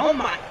the. Oh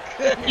my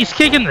goodness. He's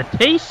kicking the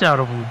taste out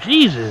of him.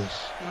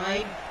 Jesus.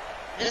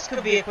 This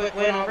could be a quick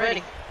win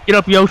already. Get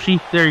up, Yoshi.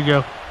 There you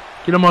go.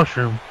 Get a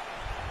mushroom.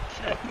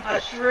 Get a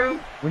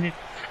mushroom?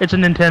 It's a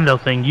Nintendo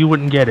thing. You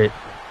wouldn't get it.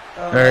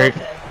 Oh, alright?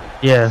 Okay.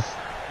 Yeah.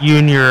 You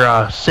and your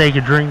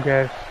Sega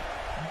Dreamcast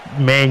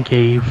man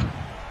cave.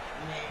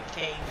 Man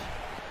cave.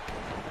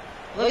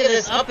 Look at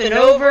this up and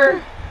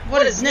over.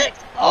 What is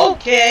next?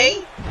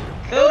 Okay.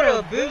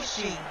 Kota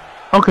Ibushi.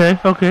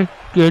 Okay,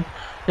 good.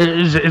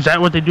 Is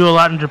that what they do a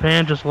lot in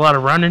Japan? Just a lot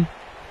of running?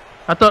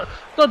 I thought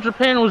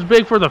Japan was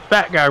big for the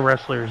fat guy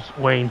wrestlers,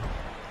 Wayne.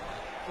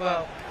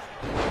 Well,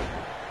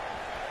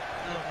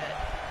 okay.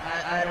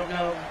 I don't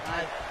know.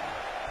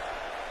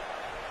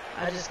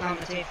 I just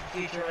commentate for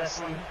Future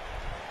Wrestling.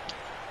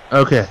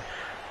 Okay.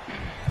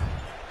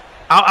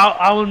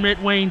 I'll admit,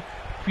 Wayne,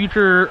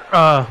 Future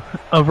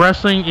of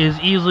Wrestling is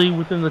easily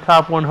within the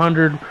top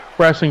 100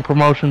 wrestling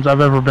promotions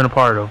I've ever been a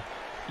part of.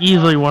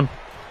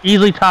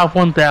 Easily top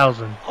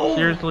 1,000. Oh.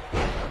 Seriously.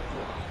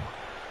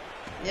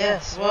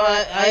 Yes,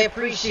 well, I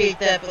appreciate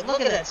that, but look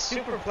at that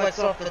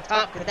superplex off the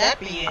top. Could that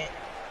be it?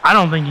 I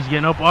don't think he's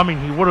getting up. I mean,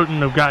 he wouldn't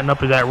have gotten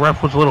up if that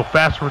ref was a little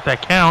faster with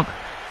that count.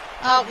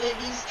 Oh,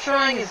 he's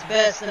trying his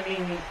best. I mean,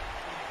 you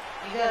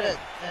gotta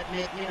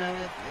admit, the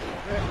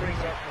referees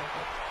are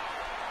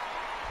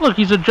perfect. Look,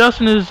 he's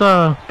adjusting his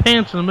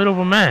pants in the middle of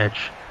a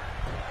match.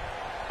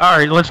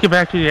 Alright, let's get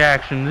back to the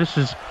action. This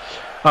is...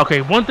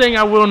 Okay, one thing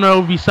I will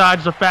know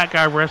besides the fat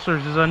guy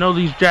wrestlers is I know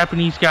these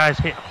Japanese guys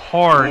hit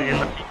hard.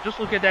 And just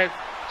look at that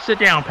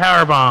sit-down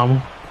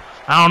powerbomb.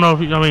 I don't know if...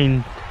 I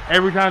mean,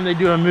 every time they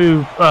do a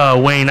move,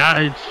 Wayne,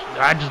 I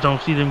just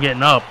don't see them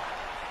getting up.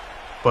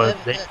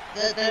 But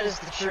that is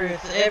the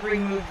truth. Every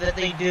move that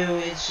they do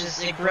is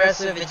just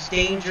aggressive. It's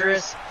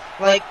dangerous.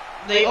 Like,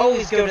 they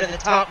always go to the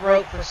top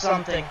rope for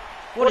something.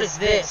 What is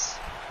this?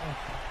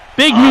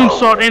 Big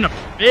moonsault and a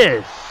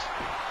fist.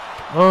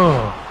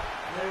 Oh.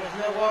 There was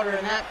no water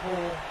in that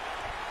pool.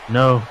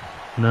 No.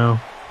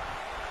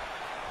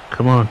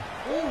 Come on.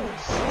 Ooh,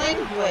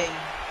 sling blade.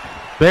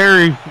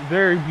 Very,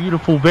 very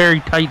beautiful, very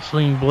tight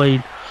sling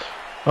blade.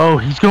 Oh,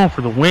 he's going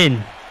for the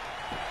win.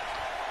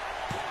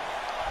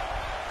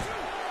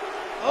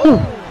 Oh,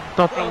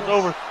 thought that was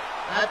over.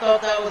 I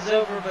thought that was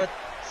over, but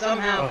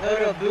somehow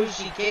Kota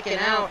Ibushi kicking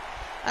out.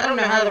 I don't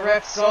know how the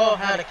ref saw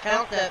how to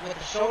count that with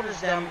the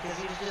shoulders down because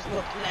he was just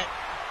looking at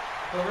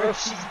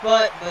Hiroshi's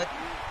butt, but...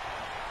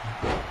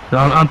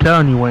 I'm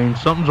telling you, Wayne,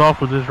 something's off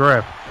with this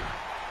ref.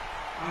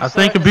 I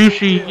think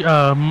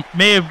Ibushi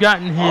may have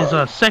gotten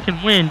his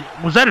second win.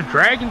 Was that a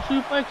dragon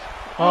suplex?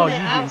 Oh, you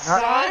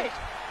outside?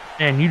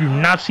 And you do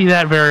not see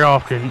that very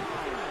often.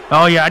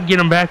 Oh yeah, I'd get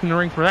him back in the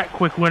ring for that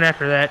quick win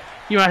after that.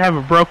 You might have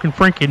a broken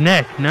freaking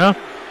neck, no?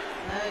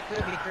 That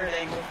could be Kurt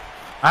Angle.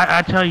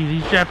 I tell you,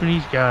 these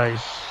Japanese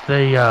guys,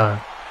 they, I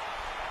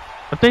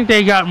think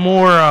they got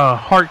more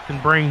heart than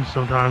brains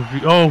sometimes.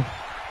 Oh,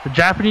 the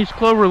Japanese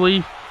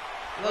cloverleaf.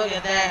 Look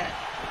at that.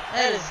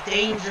 That is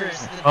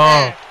dangerous. The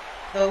back,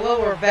 the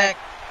lower back.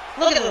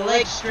 Look at the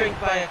leg strength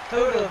by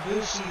Kota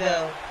Ibushi,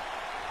 though.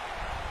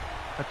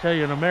 I tell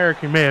you, an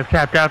American may have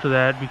tapped out to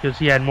that because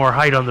he had more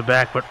height on the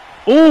back, but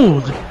oh,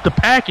 the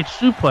package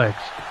suplex.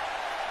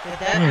 Could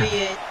that be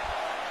it?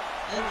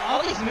 And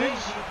all these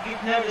moves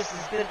you've noticed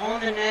has been on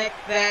the neck,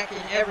 back,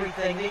 and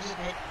everything. They just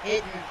been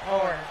hitting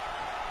hard.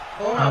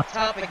 Going up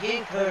top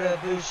again, Kota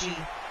Ibushi.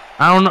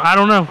 I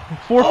don't know.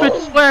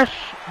 450 splash.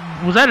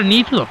 Was that a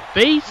knee to the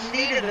face?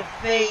 Knee to the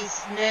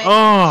face, neck,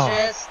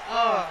 chest.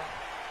 I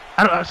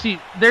don't see.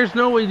 There's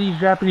no way these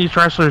Japanese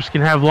wrestlers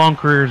can have long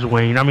careers,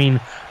 Wayne. I mean,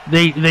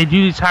 they do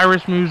these high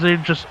risk moves. They're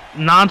just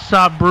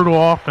nonstop brutal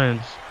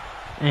offense,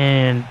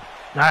 and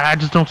I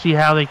just don't see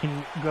how they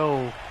can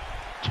go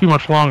too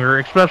much longer,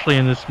 especially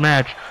in this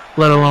match,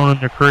 let alone in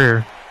their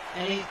career.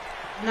 And he's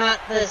not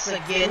this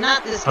again,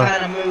 not this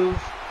kind of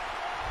move.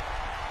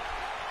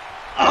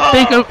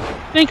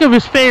 Think of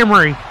his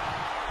family.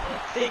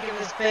 Think of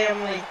his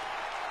family.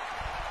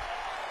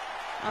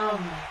 Oh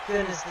my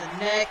goodness, the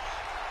neck.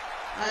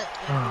 We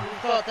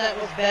thought that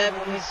was bad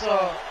when we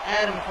saw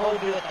Adam Cole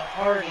do it at the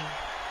party.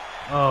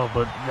 Oh,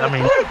 but I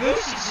mean, Kota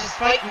Ibushi's just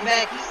fighting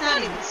back. He's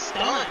not even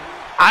stunned.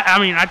 I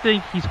mean, I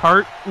think he's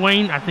hurt,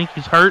 Wayne. I think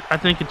he's hurt. I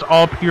think it's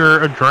all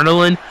pure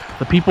adrenaline.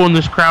 The people in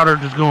this crowd are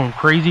just going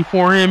crazy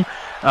for him.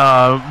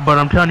 But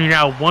I'm telling you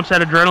now, once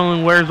that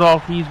adrenaline wears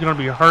off, he's going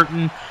to be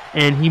hurting,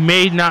 and he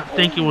may not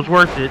think it was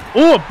worth it.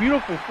 Oh, a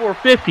beautiful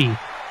 450.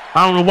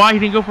 I don't know why he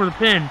didn't go for the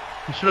pin.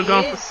 He should have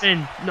gone for the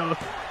pin. No,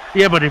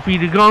 yeah, but if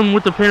he'd have gone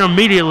with the pin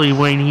immediately,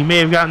 Wayne, he may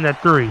have gotten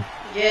that 3.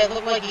 Yeah, it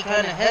looked like he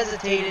kind of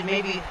hesitated.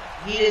 Maybe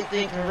he didn't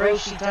think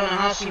Hiroshi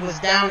Tanahashi was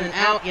down and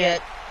out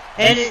yet.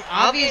 And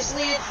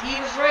obviously,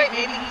 he was right.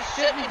 Maybe he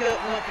shouldn't have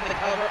went for the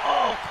cover.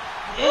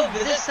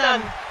 But this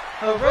time,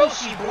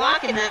 Hiroshi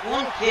blocking that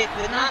one kick,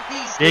 but not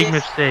these kicks.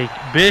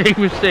 Big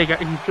mistake.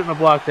 He shouldn't have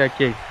blocked that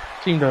kick.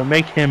 Seemed to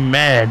make him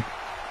mad.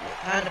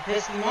 It kind of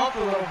pissed him off a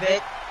little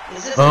bit.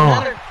 Is this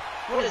another?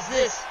 What is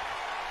this?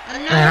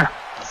 Another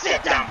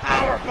sit-down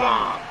power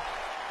bomb.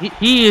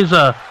 He is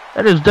that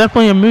is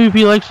definitely a move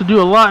he likes to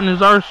do a lot in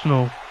his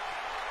arsenal.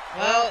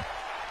 Well,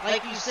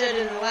 like you said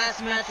in the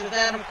last match with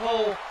Adam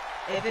Cole,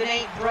 if it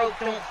ain't broke,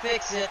 don't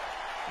fix it.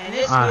 And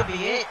this could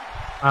be it.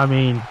 I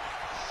mean,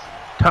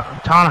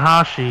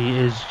 Tanahashi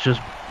is just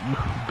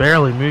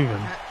barely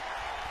moving.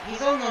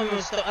 He's on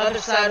almost the other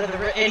side of the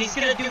ring, and he's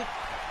gonna do.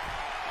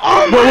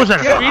 What was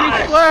that? A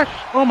Phoenix Splash?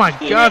 Oh my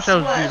gosh,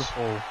 that was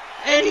beautiful.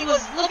 And he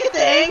was. Look at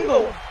the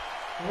angle.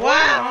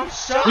 Wow, I'm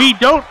shocked. We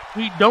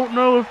don't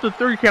know if the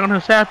 3 count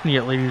has happened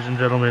yet, ladies and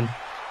gentlemen.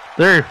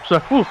 There, so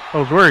I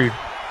was worried.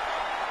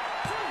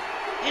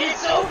 And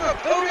it's over.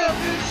 Kota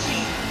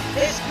Ibushi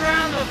is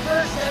crowned the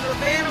first ever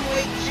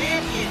Bantamweight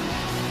Champion.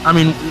 I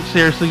mean,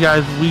 seriously,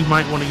 guys, we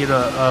might want to get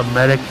a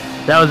medic.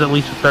 That was at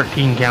least a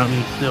 13 count,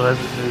 and he still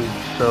hasn't moved.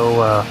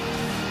 So,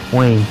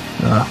 Wayne.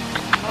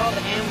 Oh,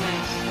 the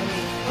ambulance. I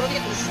mean, look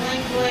at the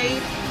sling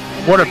blade.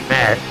 What a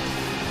match.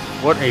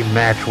 What a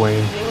match,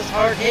 Wayne. It was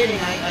hard hitting.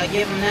 I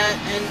give him that,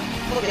 and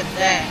look at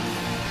that.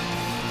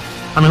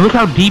 I mean, look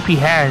how deep he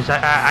has.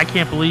 I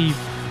can't believe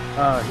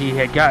he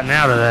had gotten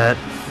out of that.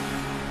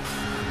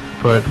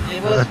 But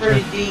it was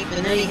pretty deep,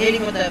 and then he hit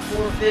him with that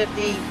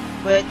 450,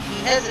 but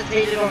he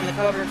hesitated on the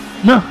cover.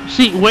 No,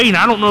 see, Wayne,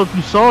 I don't know if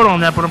you saw it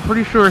on that, but I'm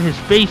pretty sure his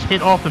face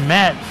hit off the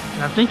mat,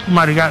 and I think he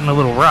might have gotten a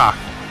little rocked.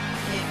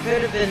 It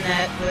could have been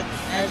that, but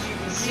as you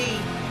can see,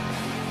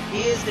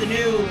 he is the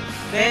new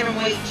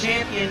Bantamweight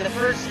Champion, the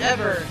first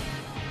ever.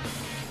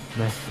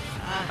 Man,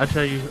 I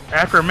tell you,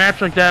 after a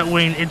match like that,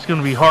 Wayne, it's going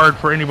to be hard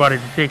for anybody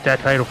to take that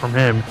title from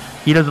him.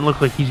 He doesn't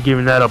look like he's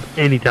giving that up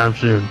anytime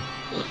soon.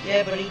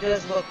 Yeah, but he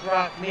does look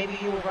rocked. Maybe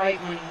you were right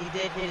when he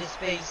did hit his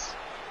face.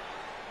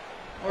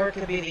 Or it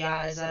could be the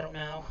eyes, I don't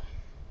know.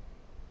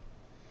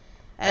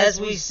 As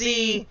we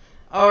see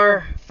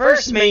our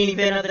first main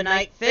event of the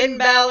night, Finn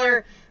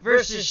Balor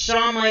versus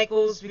Shawn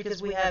Michaels,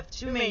 because we have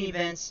 2 main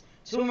events,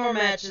 2 more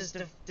matches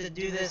to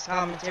do this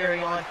commentary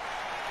on.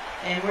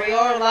 And we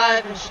are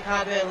live in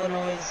Chicago,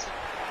 Illinois.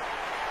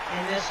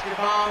 And Mr.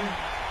 Bomb,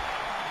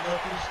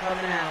 look who's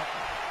coming out.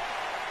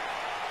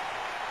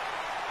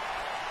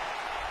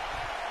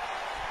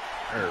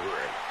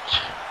 Alright.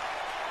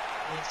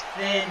 It's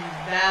Finn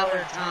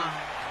Balor time.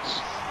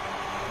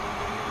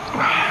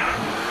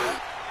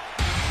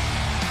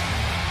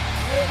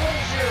 What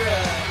is your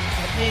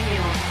opinion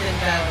on Finn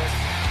Balor?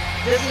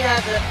 Does he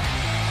have the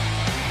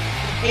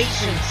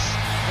patience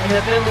and the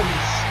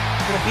abilities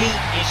to beat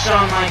a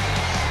Shawn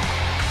Michaels?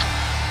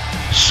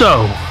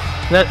 So,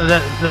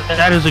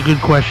 that is a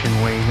good question,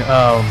 Wayne.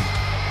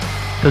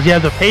 Does he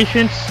have the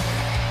patience?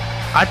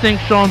 I think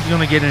Shawn's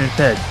gonna get in his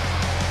head.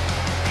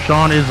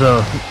 Shawn is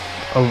a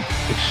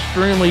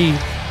extremely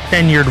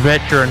tenured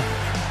veteran.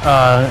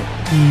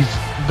 He's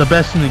the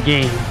best in the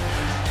game,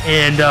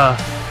 and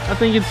I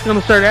think it's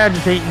gonna start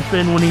agitating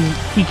Finn when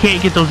he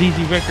can't get those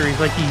easy victories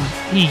like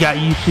he got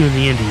used to in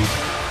the Indies.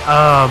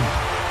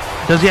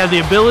 Does he have the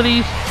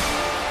abilities?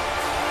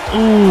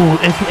 Ooh,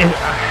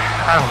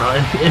 I don't know.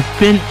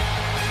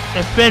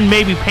 If Finn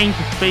maybe paints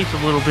his face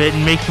a little bit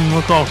and makes him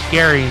look all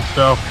scary and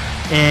stuff,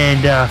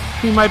 and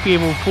he might be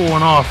able to pull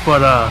one off,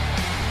 but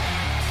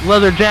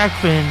Leather Jack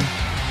Finn,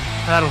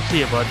 I don't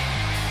see it, bud.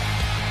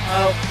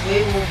 Well,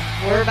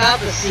 we're about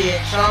to see it.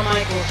 Shawn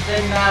Michaels,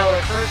 Finn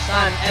Balor, first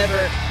time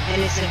ever,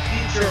 and it's in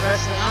future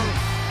wrestling.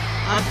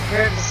 I'm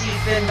prepared to see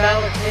Finn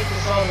Balor take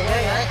this all the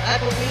way. I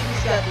believe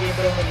he's got the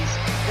abilities.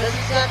 Because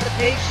he's got the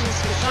patience,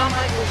 because Shawn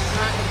Michaels is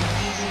not going to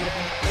be easy to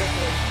beat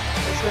quickly.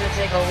 It's going to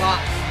take a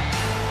lot.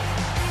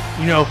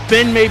 You know,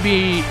 Finn may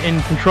be in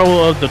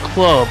control of the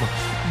club,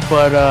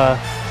 but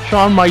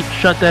Shawn might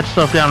shut that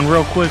stuff down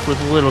real quick with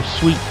a little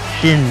sweet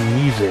chin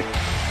music. You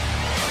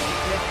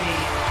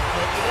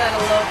gotta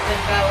love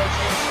Finn Balor's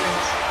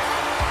entrance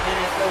in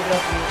FOW.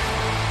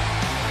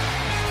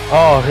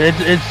 Oh,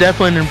 it's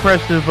definitely an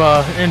impressive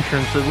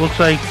entrance. It looks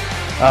like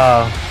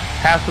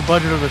half the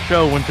budget of the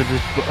show went to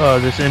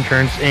this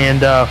entrance,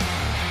 and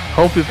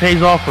hope it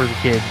pays off for the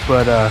kids.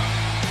 But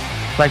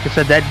like I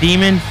said, that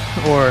demon,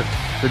 or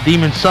the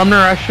demon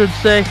summoner, I should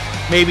say,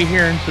 maybe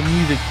hearing some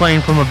music playing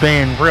from a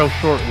band real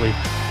shortly.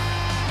 That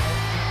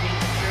could be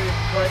the truth,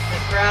 but the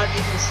crowd,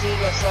 you can see,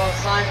 I saw a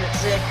sign that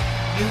said,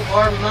 "You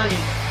are money."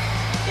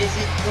 Is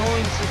it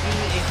going to be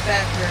a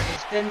factor?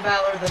 Is Finn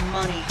Balor the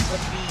money to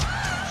beat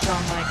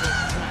Shawn Michaels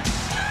tonight?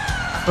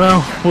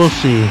 Well, we'll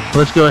see.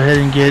 Let's go ahead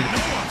and get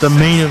the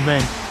main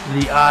event,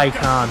 the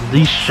icon,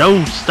 the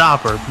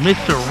showstopper,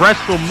 Mr.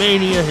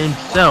 WrestleMania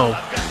himself,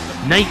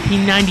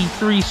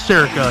 1993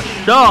 circa,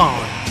 Shawn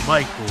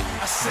Michaels.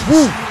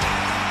 Woo!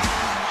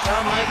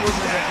 Shawn Michaels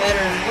is a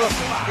veteran. Look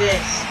at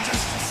this.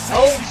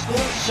 Old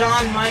school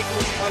Shawn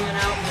Michaels coming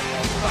out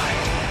with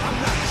fire.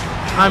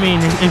 I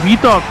mean, if you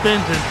thought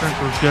Finn's entrance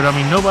was good, I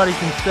mean, nobody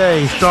can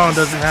say Shawn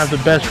doesn't have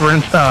the best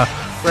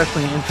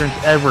wrestling entrance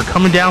ever.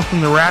 Coming down from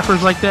the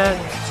wrappers like that,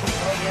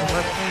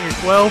 WrestleMania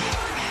 12.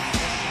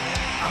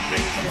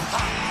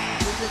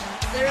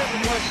 There is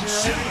a question,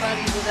 everybody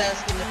was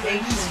asking the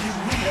patience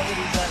and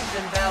abilities out of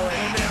Finn Balor.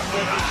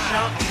 But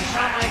Shawn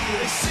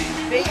Michaels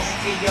face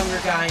a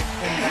younger guy in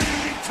Finn Balor.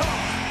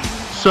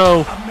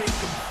 So,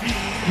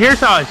 here's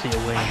how I see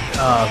it, Wayne.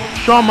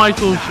 Shawn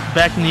Michaels,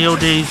 back in the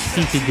old days,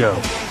 he could go.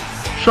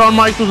 Shawn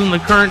Michaels in the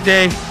current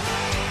day,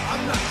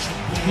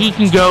 he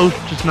can go,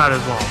 just not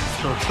as long.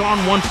 So if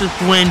Shawn wants this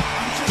win,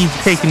 he's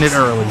taking it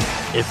early.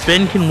 If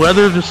Finn can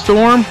weather the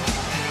storm,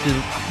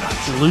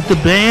 dilute the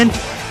band,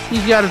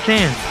 he's got a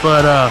chance.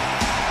 But,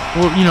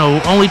 well, you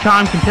know, only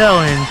time can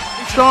tell, and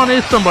Shawn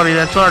is somebody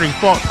that's already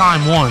fought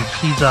time once.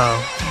 He's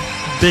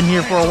been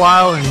here for a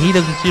while, and he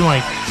doesn't seem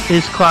like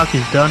his clock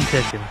is done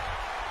ticking.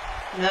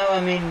 No,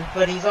 I mean,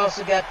 but he's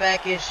also got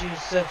back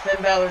issues, so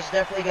Finn Balor's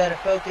definitely got to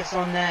focus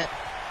on that.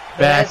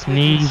 Back,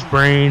 knees,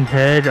 brain,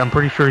 head. I'm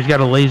pretty sure he's got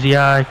a lazy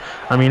eye.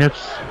 I mean,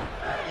 it's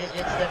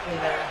definitely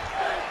there.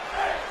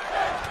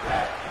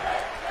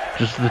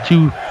 Just the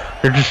two,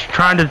 they're just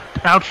trying to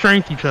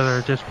outstrength each other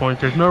at this point.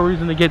 There's no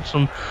reason to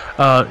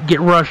get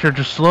rushed. They're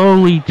just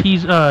slowly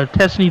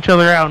testing each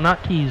other out,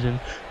 not teasing,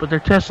 but they're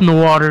testing the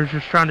waters,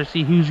 just trying to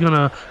see who's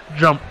gonna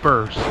jump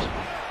first. Yeah,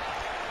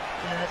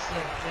 that's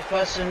the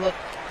question. Look,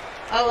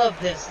 I love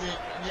this.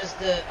 Just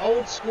the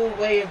old school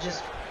way of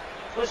just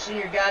pushing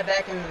your guy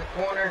back into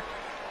the corner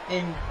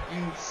and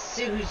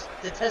see who's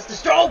the test the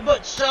strong,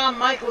 but Shawn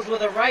Michaels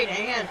with a right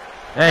hand.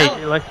 Hey,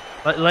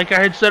 like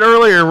I had said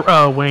earlier,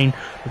 Wayne,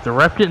 if the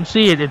ref didn't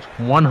see it, it's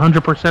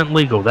 100%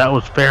 legal. That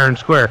was fair and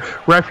square.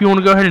 Ref, you want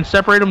to go ahead and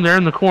separate them? They're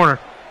in the corner.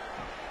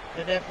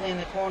 They're definitely in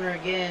the corner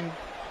again.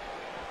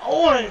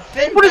 Oh, and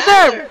Finn What is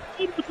Balor.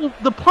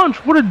 that? The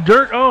punch. What a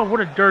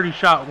dirty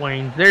shot,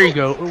 Wayne. There you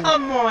go.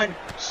 Come on.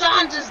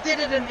 Shawn just did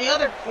it in the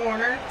other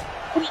corner.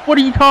 What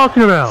are you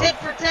talking about? Tit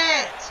for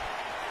tat.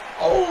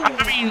 Oh.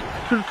 I mean,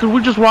 could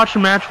we just watch the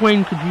match,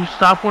 Wayne? Could you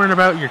stop worrying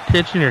about your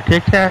tits and your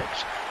Tic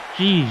Tacs?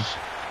 Jeez.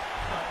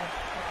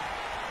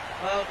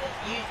 Well,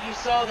 you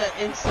saw that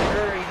instant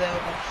hurry, though,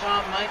 from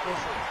Shawn Michaels.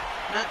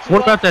 Not too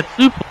What about often.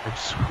 that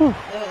suplex? Whew.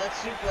 No, that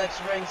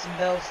suplex rang some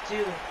bells,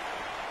 too.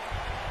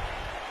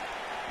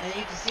 And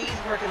you can see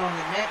he's working on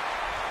the neck.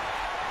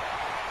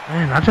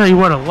 Man, I tell you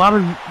what, a lot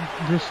of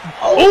this...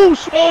 Oh,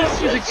 suplex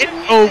music,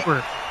 it's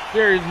over.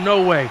 There is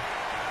no way.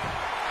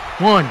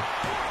 1,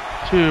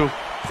 2...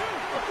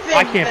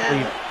 I can't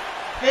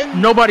believe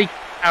nobody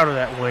out of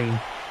that, Wayne.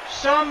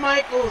 Shawn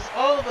Michaels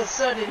all of a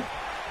sudden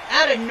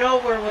out of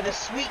nowhere with a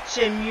sweet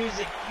chin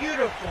music.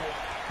 Beautiful.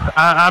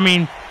 I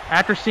mean,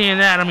 after seeing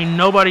that, I mean,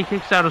 nobody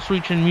kicks out a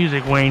sweet chin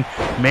music, Wayne.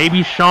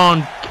 Maybe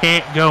Shawn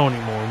can't go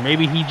anymore.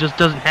 Maybe he just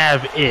doesn't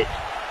have it.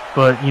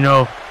 But, you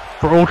know,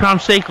 for old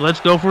time's sake, let's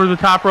go for the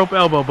top rope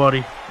elbow,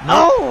 buddy.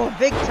 Nope. Oh, a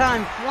big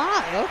time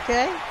fly.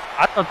 Okay.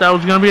 I thought that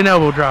was going to be an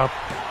elbow drop.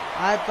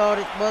 I thought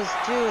it was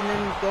too, and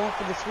then going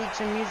for the sweet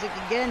chin music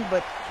again,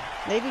 but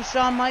maybe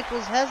Shawn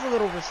Michaels has a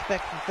little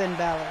respect for Finn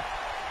Balor.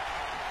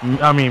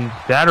 I mean,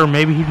 that or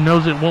maybe he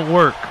knows it won't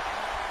work.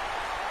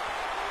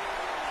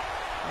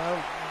 Well,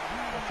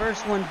 the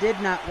first one did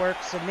not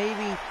work, so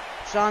maybe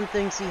Shawn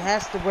thinks he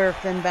has to wear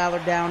Finn Balor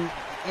down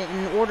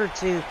in order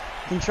to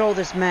control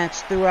this match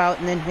throughout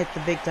and then hit the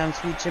big time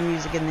sweet chin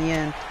music in the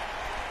end.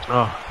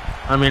 Oh,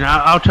 I mean,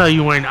 I'll tell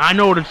you, Wayne, I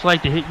know what it's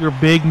like to hit your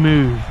big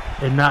move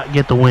and not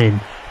get the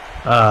win.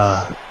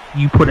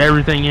 You put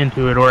everything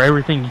into it, or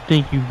everything you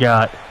think you've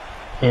got,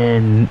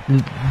 and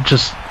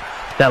just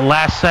that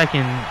last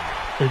second,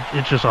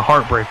 it's just a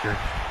heartbreaker.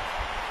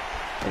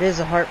 It is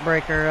a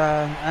heartbreaker.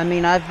 I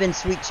mean, I've been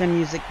sweet chin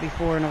music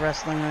before in a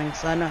wrestling ring,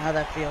 so I know how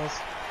that feels.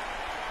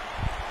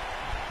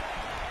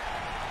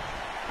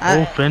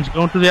 Oh, Finn's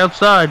going to the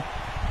outside.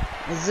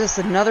 Is this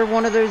another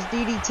one of those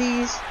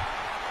DDTs?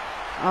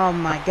 Oh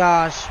my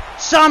gosh.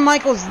 Shawn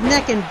Michaels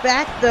neck and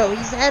back though.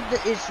 He's had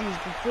the issues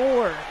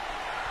before.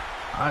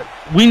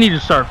 We need to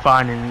start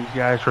finding these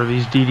guys for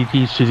these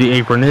DDTs to the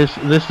apron. This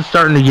is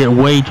starting to get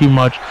way too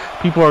much.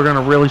 People are going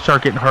to really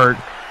start getting hurt.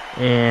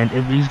 And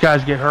if these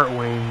guys get hurt,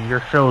 Wayne,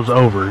 your show's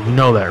over. You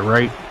know that,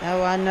 right?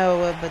 Oh, I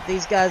know, but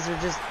these guys are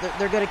just,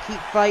 they're going to keep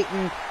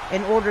fighting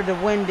in order to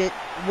win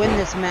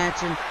this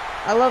match. And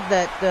I love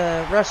that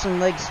Russian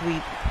leg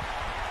sweep.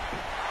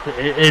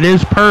 It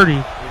is purdy.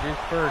 It is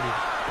purdy.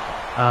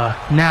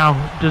 Now,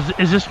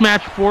 is this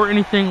match for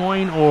anything,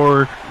 Wayne,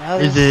 or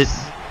is it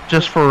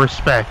just for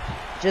respect?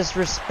 Just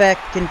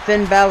respect. Can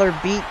Finn Balor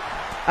beat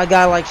a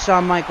guy like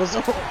Shawn Michaels?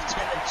 Oh,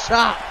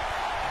 chop.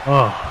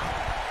 Oh.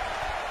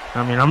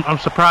 I mean, I'm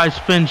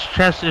surprised Finn's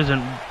chest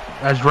isn't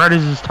as red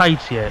as his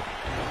tights yet.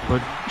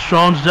 But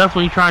Shawn's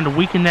definitely trying to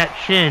weaken that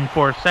chin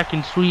for a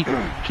second sweet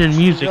chin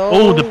music. No.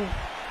 Oh, the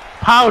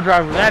power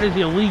driver. That is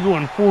illegal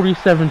in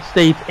 47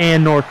 states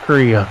and North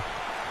Korea.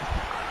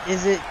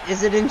 Is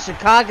it in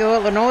Chicago,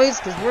 Illinois?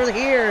 Because we're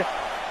here.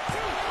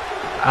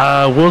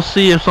 We'll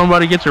see if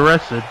somebody gets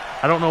arrested.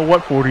 I don't know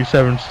what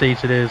 47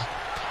 states it is.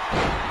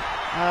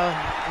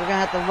 We're going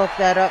to have to look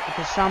that up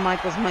because Shawn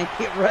Michaels might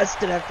be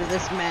arrested after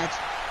this match.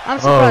 I'm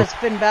surprised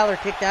Finn Balor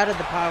kicked out of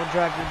the power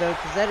driver, though,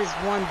 because that is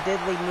one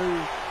deadly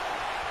move.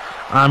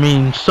 I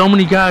mean, so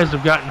many guys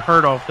have gotten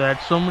hurt off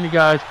that. So many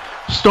guys.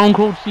 Stone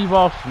Cold Steve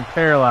Austin,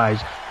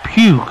 paralyzed.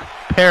 Puke,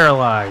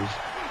 paralyzed.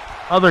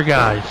 Other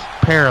guys,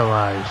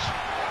 paralyzed.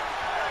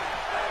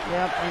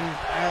 Yep, and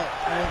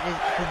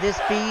could this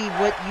be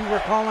what you were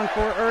calling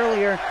for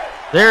earlier?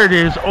 There it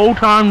is. Old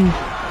time.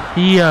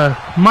 He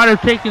might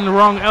have taken the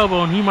wrong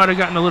elbow, and he might have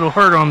gotten a little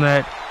hurt on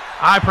that.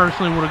 I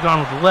personally would have gone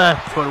with the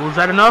left, but was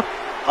that enough?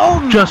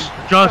 Oh, just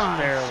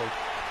barely.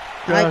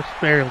 Just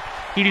barely.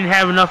 He didn't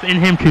have enough in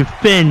him to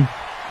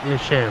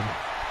finish him.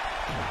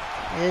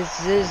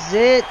 This is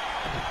it.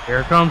 Here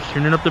it comes,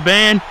 turning up the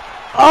band.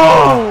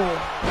 Oh!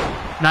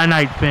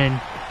 Night-night, Finn.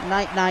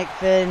 Night-night,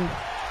 Finn.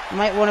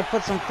 Might want to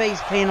put some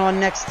face paint on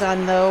next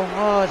time, though.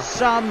 Oh,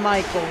 Shawn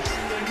Michaels.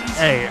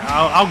 Hey,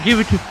 I'll give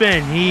it to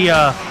Finn. He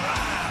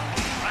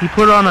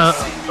put on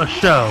a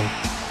show.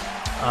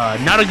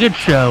 Not a good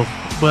show,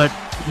 but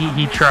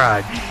he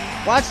tried.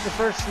 Watch the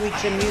first sweet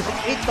chin music.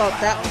 He thought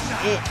that was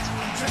it.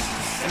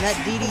 And that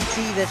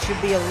DDT that should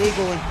be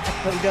illegal in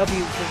FOW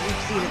because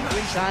we've seen it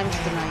 3 times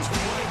tonight.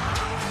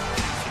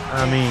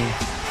 I mean,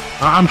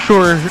 I'm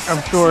sure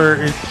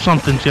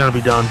something's gonna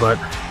be done, but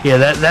yeah,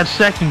 that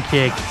second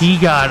kick, he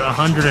got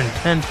 110%.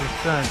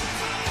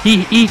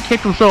 He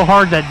kicked him so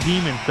hard that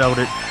Demon felt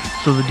it,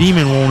 so the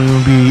Demon won't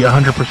even be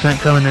 100%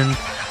 coming in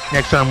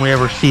next time we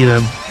ever see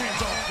them.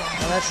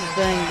 Well, that's the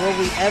thing. Will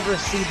we ever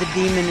see the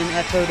Demon in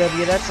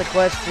FOW? That's a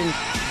question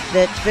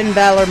that Finn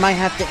Balor might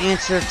have to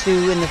answer to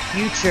in the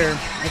future,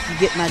 if you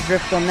get my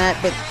drift on that.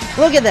 But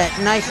look at that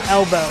nice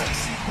elbow.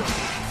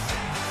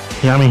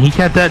 Yeah, I mean, he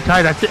kept that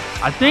tight.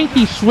 I think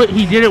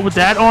he did it with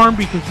that arm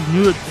because he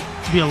knew it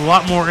to be a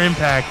lot more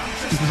impact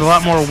because a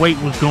lot more weight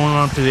was going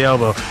on to the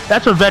elbow.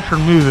 That's a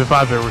veteran move if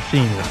I've ever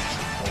seen it.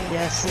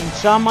 Yes, and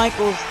Shawn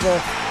Michaels, the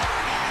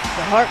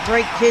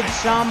Heartbreak Kid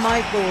Shawn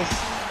Michaels,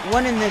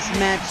 winning this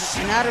match.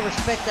 And out of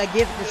respect I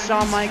give to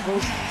Shawn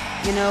Michaels,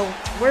 you know,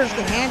 where's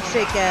the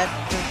handshake at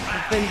for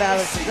Finn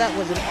Balor? Because that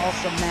was an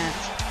awesome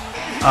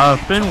match.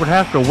 Finn would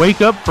have to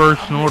wake up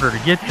first in order to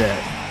get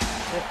that.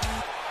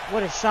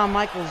 What is Shawn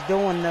Michaels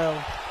doing, though?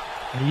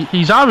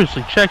 He's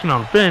obviously checking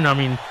on Finn. I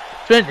mean,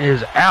 Finn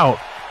is out.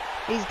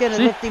 He's going to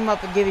lift him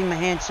up and give him a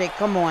handshake.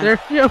 Come on.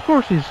 Yeah, of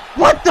course he's...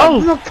 What the...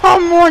 Oh.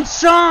 Come on,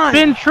 Shawn!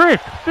 Finn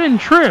tripped.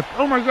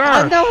 Oh, my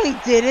God. I know he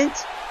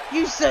didn't.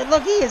 You said...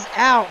 Look, he is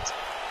out.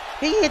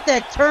 He hit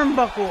that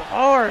turnbuckle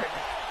hard.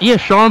 Yeah,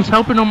 Shawn's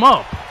helping him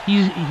up.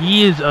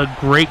 He is a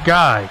great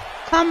guy.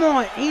 Come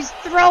on. He's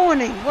throwing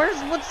him.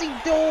 What's he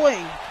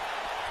doing?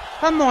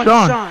 Come on,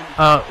 Shawn.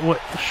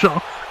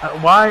 Shawn...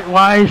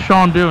 why is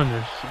Shawn doing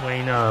this,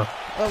 Wayne?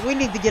 We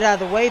need to get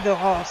out of the way, though,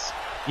 Hoss.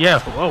 Yeah.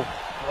 Whoa.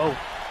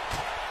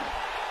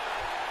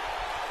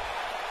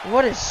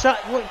 What is Shawn?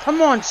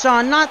 Come on,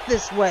 Shawn, not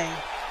this way.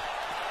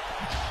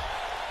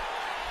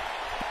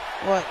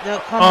 What? No,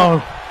 come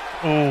on.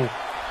 Oh.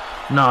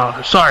 No,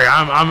 sorry,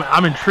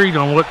 I'm intrigued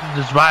on what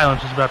this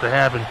violence is about to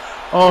happen.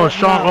 Oh,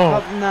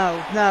 Shawn! No.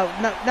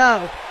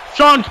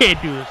 Shawn can't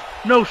do this.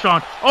 No,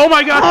 Shawn. Oh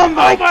my God! Oh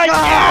my God!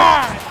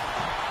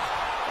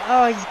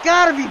 Oh, he's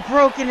got to be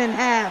broken in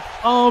half.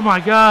 Oh my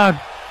God!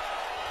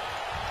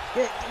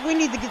 We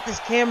need to get this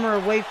camera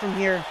away from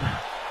here.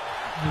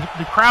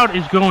 The crowd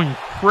is going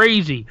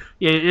crazy.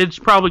 Yeah, it's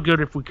probably good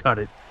if we cut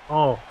it.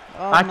 Oh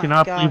I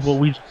cannot believe what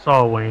we just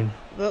saw, Wayne.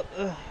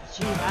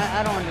 Gee,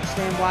 I don't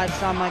understand why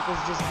Shawn Michaels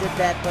just did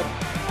that, but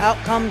out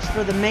comes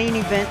for the main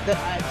event, the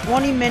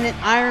 20-minute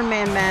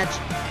Ironman match.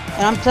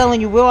 And I'm telling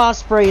you, Will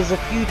Ospreay is a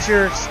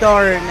future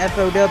star in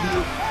FOW.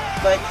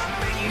 But do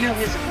you know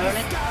his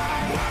opponent?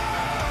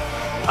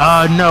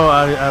 No,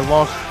 I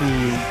lost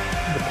the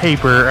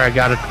paper I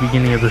got at the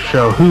beginning of the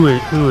show. Who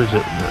is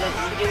it?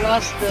 You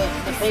lost the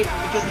paper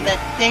because of that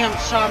damn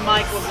Shawn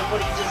Michaels and what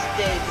he just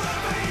did.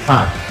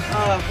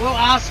 Will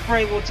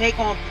Ospreay will take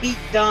on Pete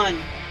Dunne.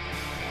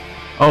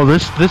 Oh,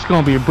 this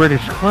gonna be a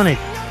British clinic.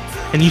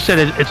 And you said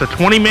it's a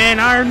 20-man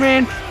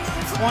Ironman?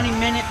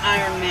 20-minute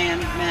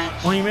Ironman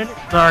match. 20 minutes?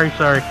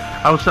 Sorry.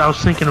 I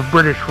was thinking of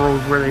British rules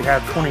where they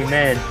have 20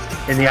 men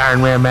in the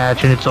Ironman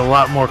match, and it's a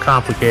lot more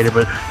complicated.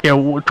 But yeah,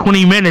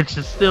 20 minutes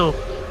is still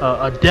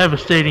a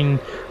devastating.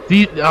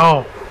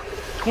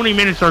 20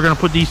 minutes are gonna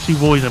put these two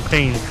boys in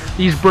pain.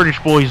 These British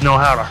boys know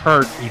how to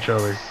hurt each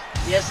other.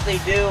 Yes, they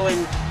do,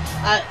 and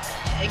I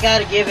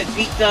gotta give it.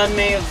 Pete Dunne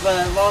may have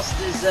lost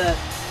his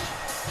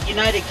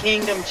United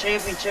Kingdom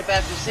Championship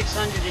after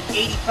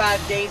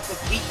 685 days, but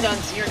Pete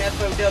Dunne's here in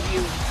FOW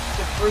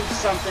to prove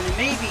something, and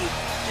maybe,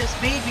 just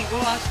maybe,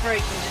 Will Ospreay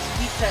can just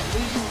keep that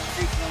losing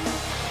streak going.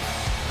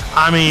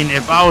 I mean,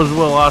 if I was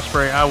Will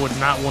Ospreay, I would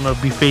not want to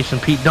be facing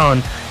Pete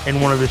Dunne in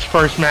one of his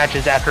first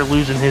matches after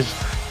losing his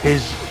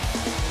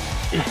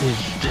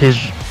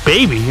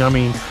baby. I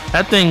mean,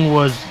 that thing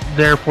was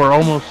there for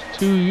almost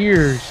 2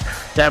 years.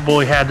 That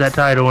boy had that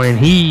title, and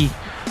he's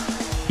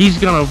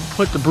gonna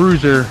put the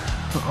bruiser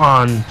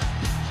on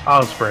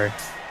Ospreay.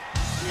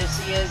 Yes,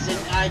 he is, and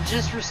I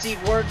just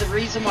received word the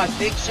reason why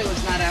Big Show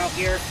is not out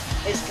here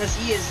is because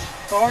he is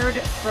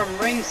barred from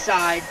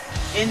ringside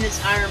in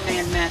this Iron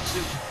Man match. So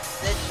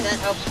that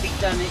helps Pete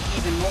Dunne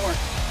even more.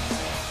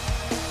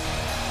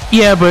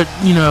 Yeah, but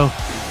you know,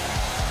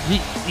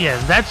 yeah,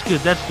 that's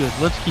good. That's good.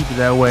 Let's keep it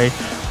that way.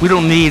 We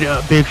don't need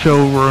a Big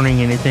Show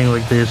ruining anything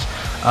like this.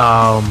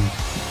 I'm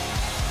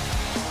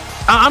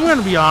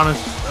gonna be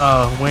honest,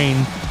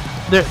 Wayne.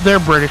 They're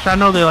British. I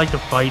know they like to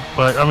fight,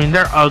 but I mean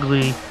they're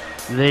ugly.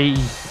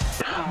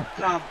 Oh,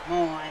 come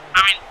on.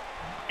 I mean,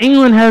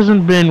 England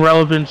hasn't been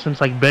relevant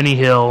since like Benny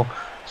Hill,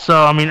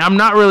 so I mean I'm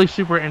not really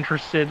super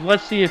interested.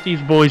 Let's see if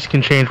these boys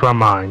can change my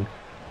mind.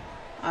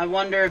 I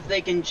wonder if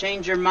they can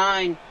change your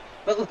mind.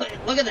 But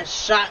look at the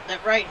shot,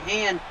 that right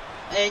hand,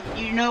 and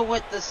you know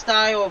what the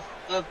style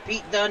of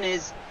Pete Dunne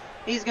is.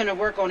 He's gonna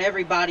work on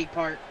every body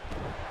part.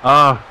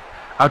 I'll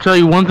tell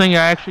you one thing I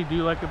actually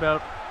do like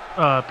about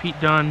Pete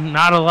Dunne.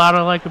 Not a lot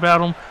I like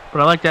about him, but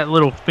I like that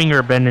little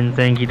finger bending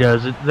thing he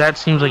does. That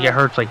seems like it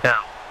hurts like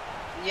hell.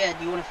 Yeah,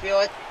 do you want to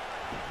feel it?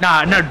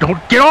 Nah, no,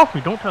 don't get off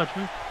me. Don't touch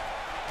me,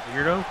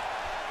 weirdo.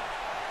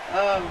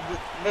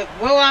 But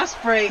Will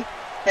Ospreay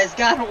has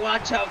got to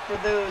watch out for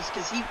those,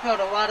 because he felt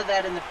a lot of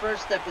that in the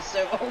first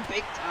episode. Oh,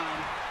 big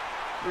time.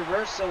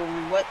 Reversal,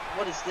 and what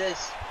is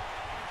this?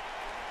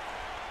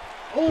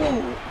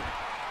 Oh!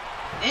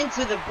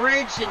 Into the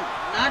bridge, and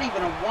not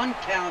even a 1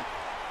 count.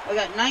 We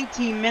got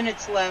 19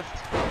 minutes left.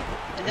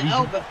 And the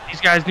elbow.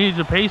 These guys need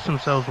to pace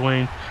themselves,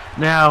 Wayne.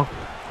 Now,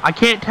 I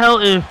can't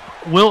tell if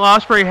Will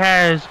Ospreay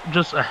has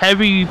just a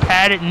heavy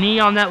padded knee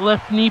on that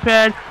left knee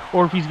pad,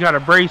 or if he's got a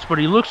brace, but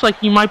he looks like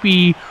he might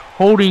be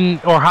holding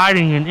or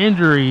hiding an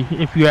injury,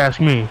 if you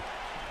ask me.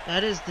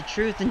 That is the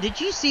truth. And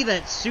did you see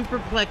that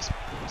superplex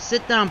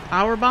sit-down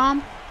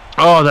powerbomb?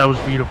 Oh, that was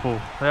beautiful.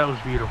 That was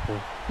beautiful.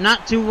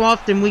 Not too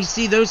often we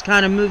see those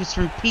kind of moves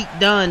from Pete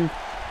Dunne.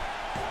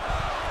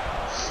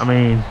 I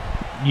mean,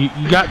 you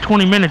got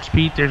 20 minutes,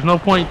 Pete. There's no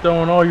point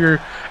throwing all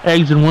your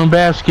eggs in one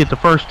basket the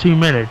first 2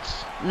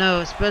 minutes. No,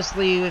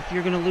 especially if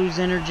you're going to lose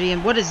energy.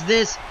 And what is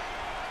this?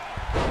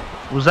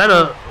 Was that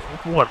a,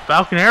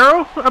 Falcon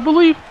Arrow, I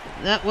believe?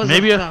 That was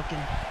maybe a Falcon.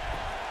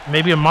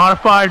 Maybe a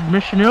modified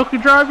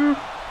Michinoku driver?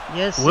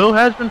 Yes. Will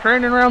has been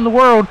training around the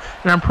world,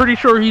 and I'm pretty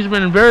sure he's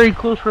been in very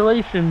close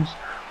relations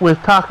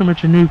with Taka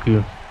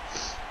Michinoku.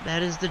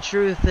 That is the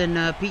truth,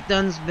 and Pete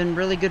Dunne's been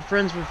really good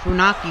friends with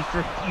Funaki for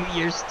a few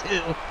years,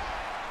 too.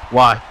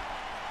 Why?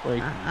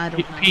 Like, I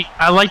don't know. Pete,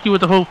 I like you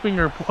with the whole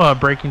finger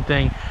breaking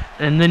thing,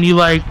 and then you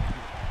like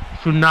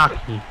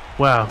Funaki.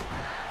 Wow.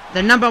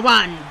 The number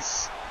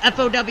one's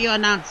FOW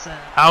announcer.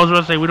 I was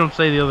about to say, we don't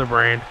say the other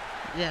brand.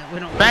 Yeah, we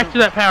don't. Back to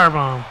that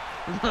powerbomb.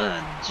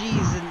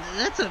 Jeez, and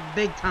that's a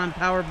big-time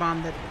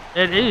powerbomb. That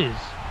it is.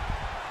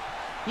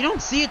 You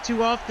don't see it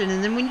too often,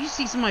 and then when you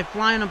see somebody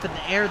flying up in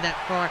the air that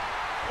far...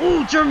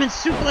 Ooh, German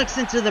suplex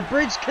into the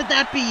bridge. Could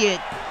that be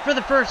it for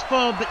the first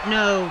fall? But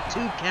no, 2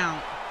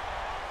 count.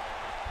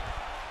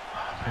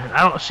 Man,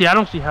 I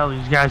don't see how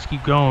these guys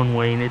keep going,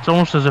 Wayne. It's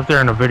almost as if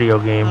they're in a video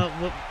game.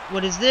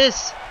 What is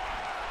this?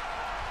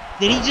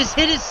 Did he just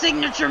hit his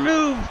signature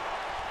move?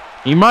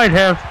 He might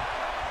have.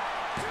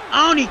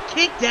 Oh, and he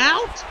kicked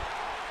out?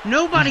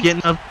 Nobody.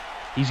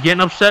 He's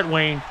getting upset,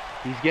 Wayne.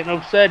 He's getting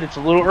upset. It's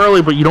a little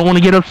early, but you don't want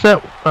to get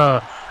upset,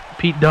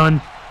 Pete Dunne.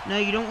 No,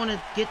 you don't want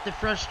to get the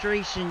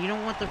frustration. You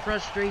don't want the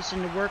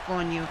frustration to work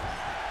on you.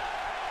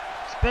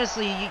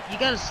 Especially, you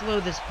got to slow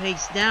this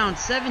pace down.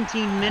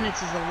 17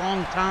 minutes is a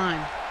long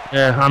time.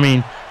 Yeah, I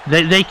mean,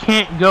 they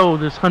can't go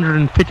this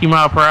 150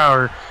 mile per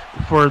hour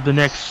for the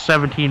next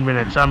 17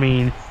 minutes. I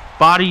mean,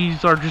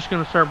 bodies are just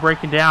going to start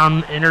breaking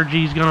down.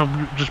 Energy's going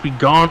to just be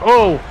gone.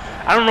 Oh,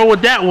 I don't know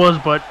what that was,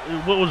 but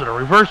what was it, a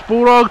reverse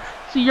bulldog?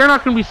 See, you're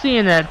not going to be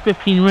seeing that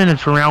 15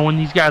 minutes from now when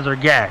these guys are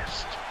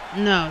gassed.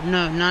 No,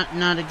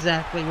 not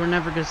exactly. We're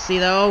never going to see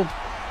that. Oh,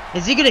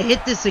 is he going to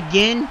hit this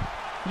again?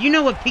 You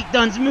know what Pete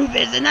Dunne's move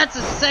is, and that's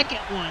the second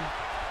one.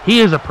 He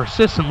is a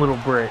persistent little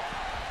Brit.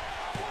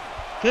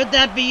 Could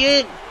that be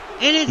it?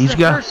 And it's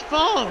the first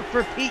fall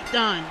for Pete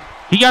Dunne.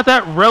 He got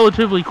that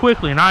relatively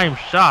quickly, and I am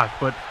shocked.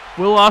 But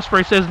Will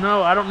Ospreay says,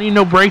 no, I don't need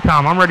no break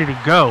time. I'm ready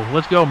to go.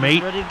 Let's go,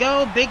 mate. Ready to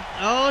go. Big.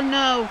 Oh,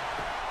 no.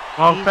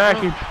 Small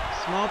package.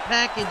 Small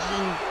package,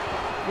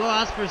 and Will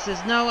Ospreay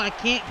says, no, I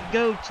can't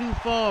go 2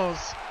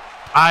 falls.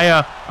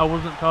 I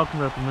wasn't talking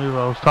about the move.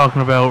 I was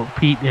talking about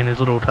Pete and his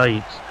little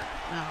tights.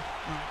 Oh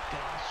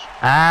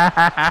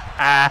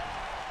gosh.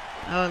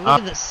 Oh, look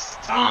at the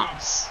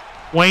stomps.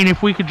 Wayne,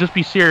 if we could just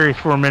be serious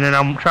for a minute,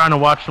 I'm trying to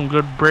watch some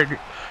good British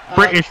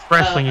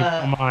wrestling in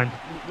my mind.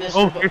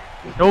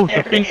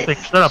 The pink thing,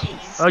 shut up.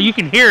 Oh, you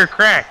can hear it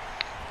crack.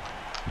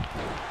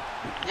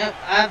 Yep,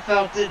 I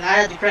felt it. I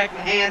had to crack my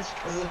hands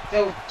because it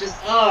felt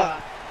just,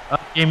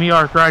 Gave me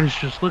arthritis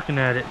just looking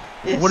at it.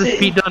 What is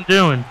Pete Dunne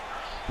doing?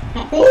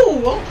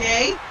 Oh,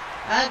 okay.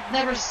 I've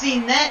never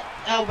seen that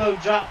elbow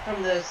drop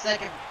from the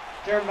second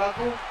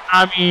turnbuckle.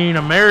 I mean,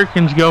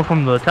 Americans go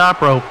from the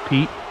top rope,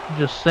 Pete.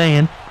 Just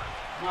saying.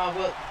 No,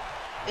 but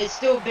it's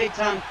still big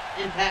time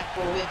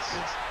impactful. It's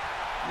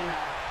you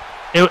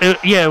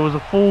know. It was a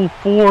full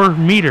 4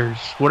 meters,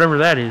 whatever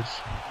that is.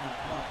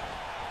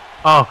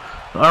 Oh,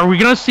 are we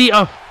gonna see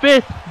a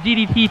 5th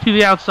DDT to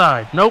the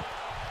outside? Nope.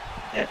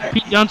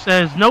 Pete Dunne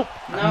says, nope,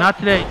 not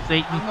today,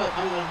 Satan.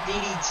 I'm gonna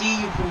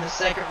DDT you from the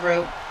second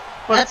rope.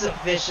 That's a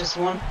vicious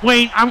one.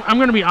 Wayne, I'm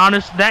gonna be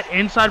honest. That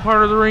inside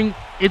part of the ring,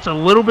 it's a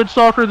little bit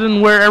softer than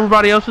where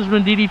everybody else has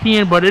been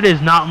DDTing, but it is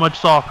not much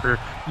softer.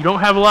 You don't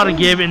have a lot of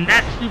give, and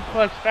that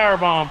suplex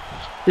powerbomb,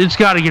 it's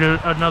got to get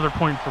another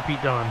point for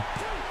Pete Dunne.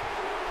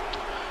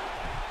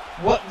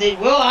 What did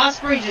Will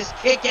Ospreay just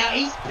kick out?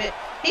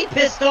 He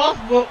pissed off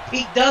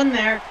Pete Dunne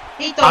there.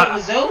 He thought it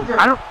was over.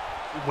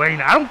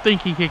 Wayne, I don't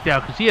think he kicked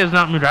out because he has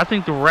not moved. I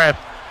think the ref,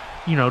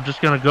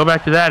 just going to go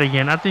back to that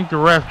again. I think the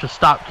ref just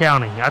stopped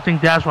counting. I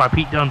think that's why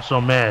Pete Dunne's so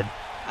mad.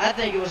 I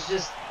think it was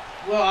just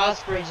Will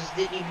Ospreay just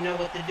didn't even know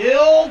what to do.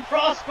 Old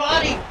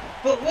crossbody,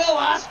 but Will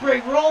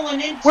Ospreay rolling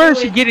into it. Where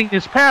is he getting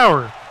this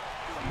power?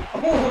 Oh,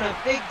 and a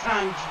big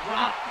time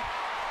drop.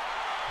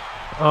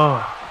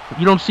 Oh,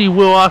 you don't see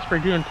Will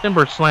Ospreay doing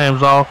timber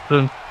slams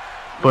often,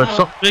 but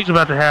something big's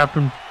about to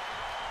happen.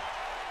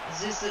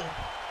 Is this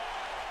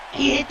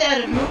He hit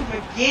that move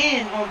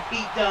again on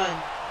Pete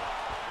Dunne.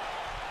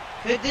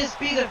 Could this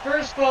be the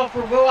first fall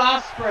for Will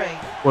Ospreay?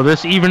 Well,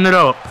 this evened it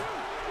up.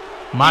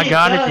 My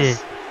God, it did.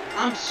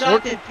 I'm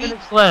shocked at Pete.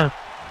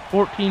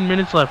 14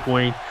 minutes left,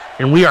 Wayne,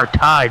 and we are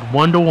tied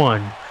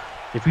 1-1.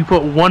 If you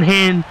put one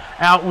hand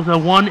out with a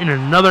 1 and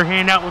another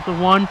hand out with a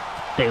 1,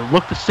 they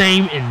look the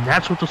same, and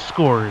that's what the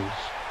score is.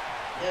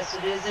 Yes,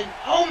 it is. And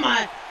oh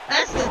my,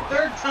 that's the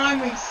 3rd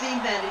time we've seen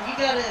that, and you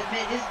gotta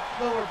admit his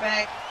lower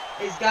back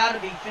has got to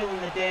be feeling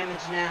the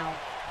damage now.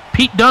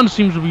 Pete Dunne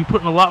seems to be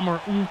putting a lot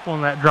more oomph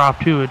on that drop,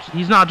 too.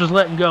 He's not just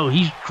letting go.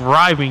 He's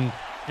driving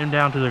him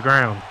down to the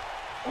ground.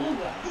 Oh,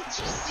 did you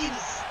see the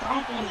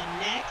stomp on the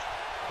neck?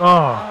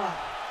 Oh.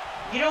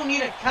 You don't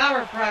need a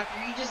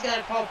chiropractor. You just got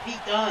to call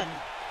Pete Dunne.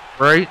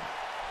 Right?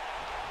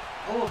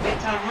 Oh, big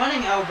time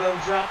running elbow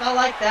drop. I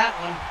like that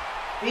one.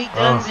 Pete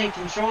Dunne's in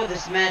control of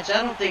this match.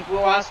 I don't think Will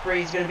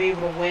Ospreay is going to be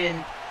able to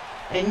win.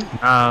 And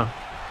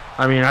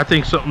I mean, I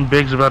think something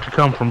big's about to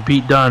come from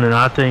Pete Dunne, and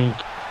I think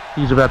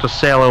he's about to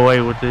sail away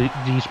with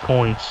these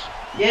points.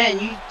 Yeah,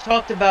 and you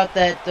talked about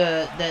that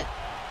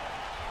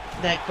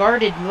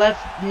guarded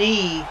left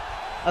knee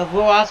of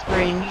Will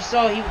Ospreay, and you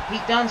saw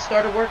Pete Dunne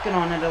started working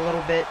on it a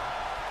little bit.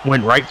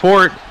 Went right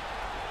for it.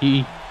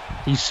 He's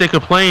sick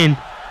of playing.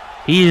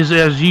 He is,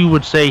 as you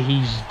would say,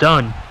 he's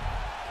done.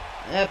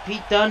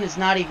 Pete Dunne is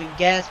not even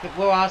gassed, but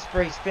Will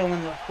Ospreay's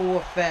feeling the full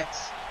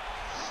effects.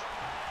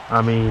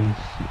 I mean,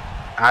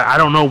 I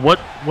don't know what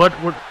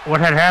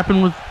had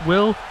happened with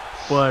Will,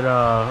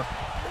 but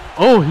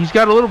he's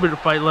got a little bit of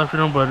fight left in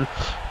him, but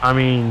I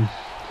mean,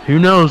 who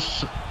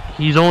knows?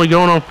 He's only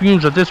going on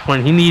fumes at this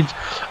point. He needs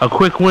a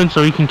quick win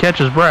so he can catch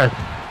his breath.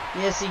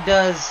 Yes, he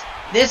does.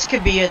 This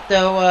could be it,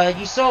 though.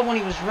 You saw when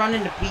he was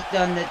running to Pete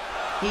Dunne that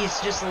he's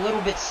just a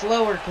little bit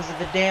slower because of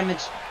the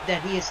damage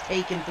that he has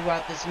taken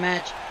throughout this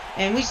match.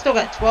 And we still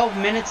got 12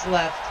 minutes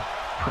left.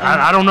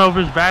 I don't know if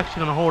his back's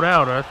going to hold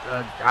out.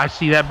 I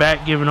see that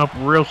back giving up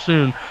real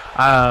soon.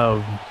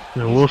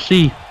 We'll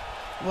see.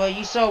 Well,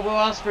 you saw Will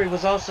Ospreay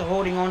was also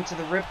holding on to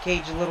the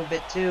ribcage a little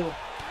bit too.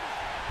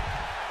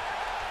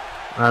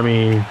 I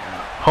mean,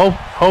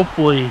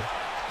 hopefully,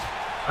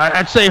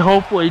 I'd say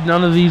hopefully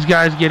none of these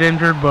guys get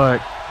injured,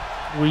 but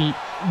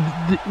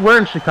we're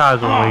in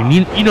Chicago, Wayne.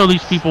 You know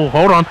these people.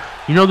 Hold on.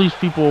 You know these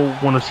people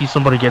want to see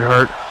somebody get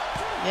hurt.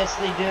 Yes,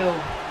 they do.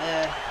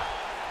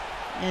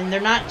 And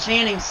they're not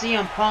chanting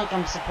CM Punk.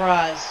 I'm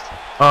surprised.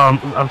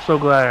 I'm so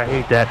glad. I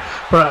hate that.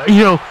 But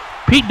you know,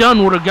 Pete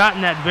Dunne would have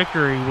gotten that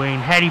victory, Wayne,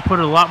 had he put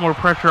a lot more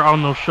pressure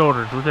on those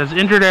shoulders. With as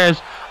injured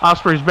as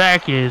Ospreay's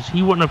back is,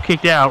 he wouldn't have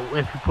kicked out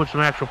if he put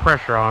some actual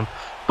pressure on.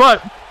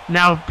 But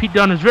now Pete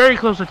Dunne is very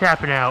close to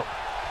tapping out.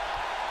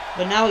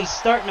 But now he's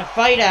starting to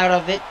fight out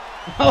of it.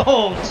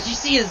 Oh, did you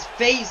see his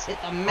face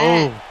hit the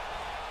mat?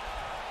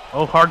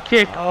 Oh, hard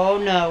kick. Oh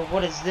no,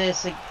 what is this?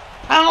 Sit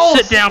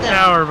down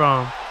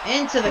powerbomb.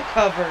 Into the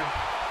cover.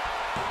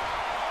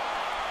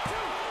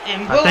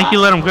 And I think you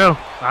let him go.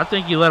 I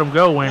think you let him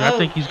go, Wayne. I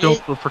think he's going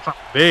for something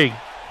big.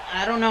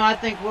 I don't know. I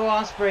think Will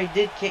Ospreay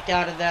did kick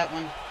out of that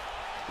one.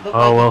 Looked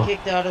like he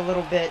kicked out a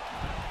little bit.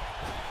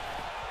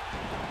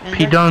 And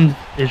Pete Dunne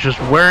is just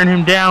wearing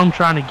him down,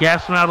 trying to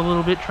gas him out a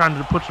little bit, trying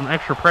to put some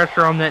extra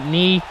pressure on that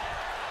knee.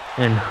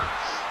 And,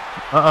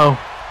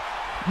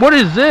 what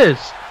is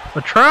this?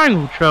 A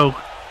triangle choke.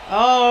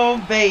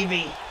 Oh,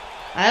 baby.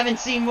 I haven't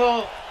seen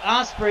Will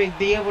Ospreay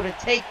be able to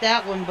take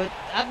that one, but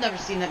I've never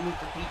seen that move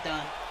for Pete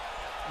Dunne.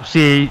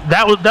 See,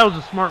 that was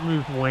a smart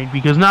move for Wayne,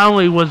 because not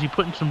only was he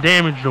putting some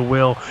damage to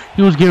Will,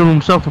 he was giving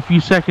himself a few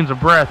seconds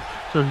of breath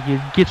so he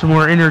could get some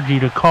more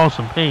energy to cause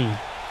some pain.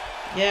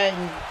 Yeah,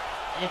 and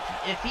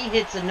if he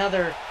hits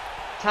another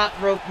top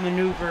rope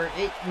maneuver,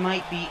 it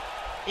might be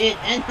it.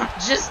 And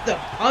just the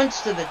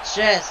punch to the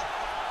chest.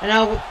 And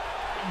I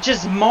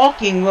just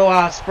mocking Will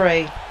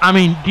Ospreay. I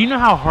mean, do you know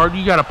how hard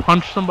you gotta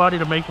punch somebody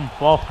to make them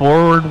fall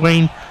forward,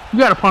 Wayne? You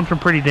gotta punch them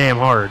pretty damn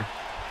hard.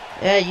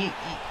 Yeah,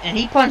 and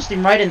he punched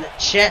him right in the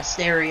chest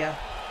area.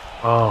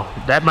 Oh,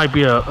 that might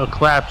be a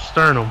collapsed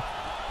sternum.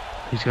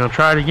 He's gonna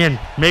try it again.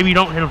 Maybe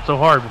don't hit him so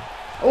hard.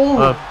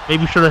 Oh,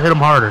 maybe should have hit him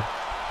harder.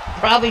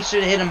 Probably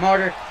should have hit him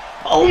harder.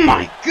 Oh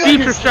my goodness!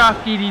 Future shock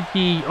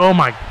DDT. Oh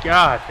my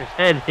gosh, his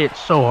head hit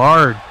so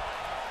hard.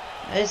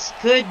 This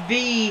could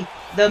be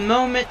the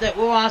moment that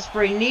Will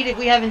Ospreay needed.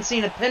 We haven't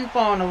seen a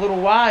pinfall in a little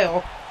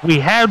while. We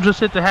have just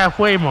hit the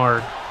halfway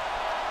mark.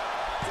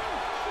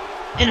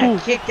 And a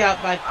kick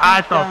out by Pete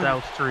I thought Dunne. that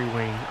was 3,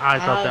 Wayne. I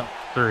thought that was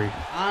 3.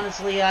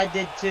 Honestly, I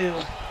did too.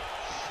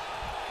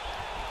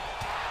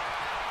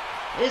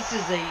 This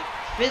is a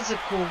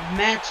physical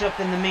matchup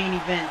in the main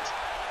event.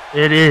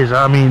 It is.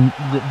 I mean,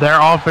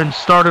 their offense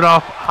started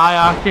off high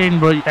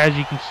octane, but as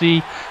you can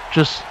see,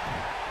 just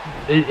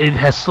it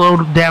has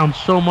slowed down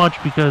so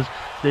much because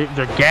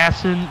they're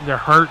gassing, they're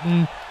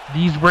hurting.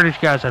 These British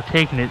guys have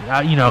taken it.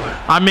 You know,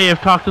 I may have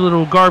talked a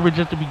little garbage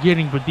at the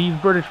beginning, but these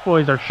British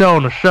boys are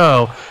showing a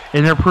show,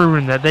 and they're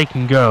proving that they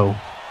can go.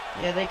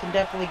 Yeah, they can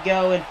definitely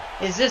go. And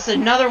is this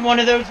another one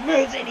of those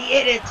moves? And he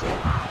hit it.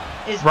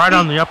 Right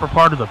on the upper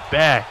part of the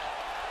back.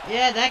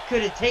 Yeah, that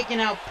could have taken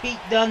out Pete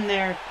Dunne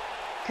there.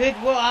 Could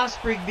Will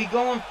Ospreay be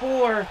going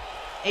for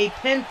a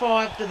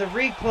pinfall after the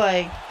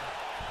replay?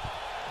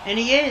 And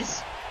he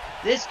is.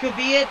 This could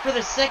be it for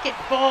the second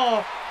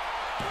fall.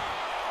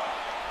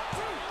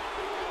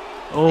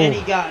 Oh, and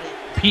he got it.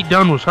 Pete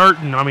Dunne was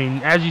hurting. I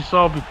mean, as you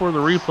saw before the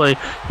replay,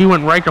 he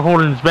went right to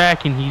holding his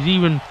back, and he's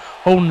even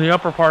holding the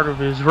upper part of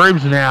his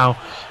ribs now.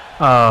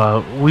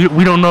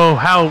 We don't know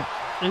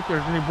if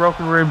there's any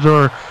broken ribs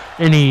or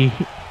any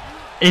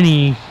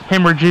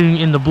hemorrhaging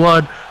in the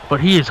blood,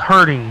 but he is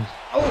hurting.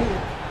 Oh,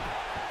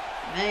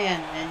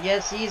 man, and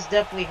yes, he's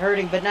definitely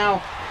hurting. But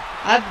now,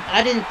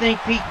 I didn't think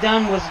Pete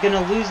Dunne was going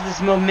to lose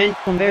this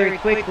momentum very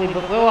quickly,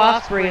 but Will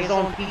Ospreay is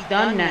on Pete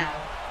Dunne now.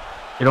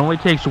 It only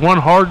takes one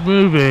hard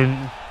move,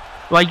 and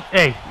like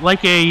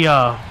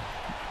JBL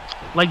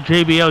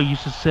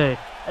used to say,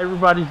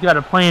 everybody's got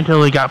a plan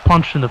until he got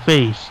punched in the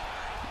face.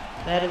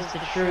 That is the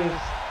truth.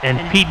 And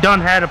Pete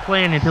Dunne had a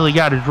plan until he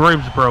got his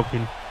ribs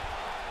broken.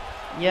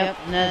 Yep,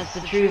 and that's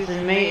the truth.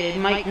 And it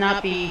might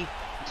not be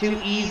too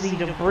easy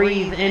to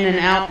breathe in and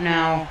out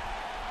now.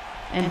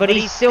 But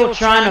he's still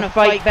trying to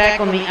fight back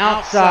on the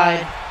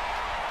outside.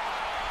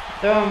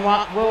 Throwing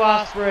Will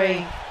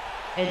Ospreay,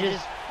 and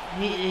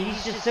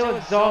he's just so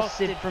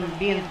exhausted from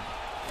being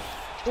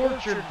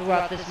tortured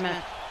throughout this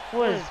match.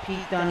 What is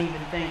Pete Dunne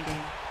even thinking?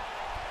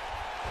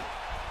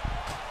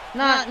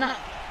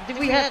 Do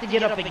we have to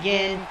get up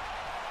again?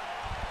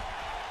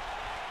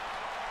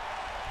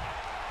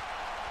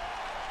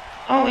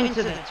 Oh,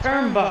 into the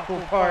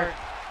turnbuckle part.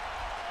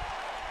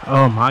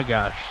 Oh my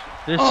gosh.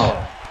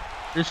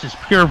 This is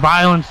pure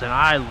violence, and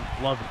I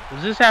love it.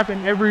 Does this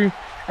happen every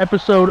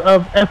episode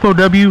of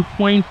FOW,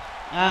 Wayne?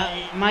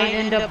 It might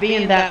end up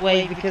being that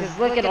way, because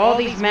look at all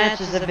these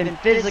matches have been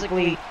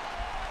physically.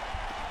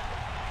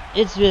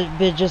 It's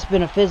just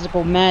been a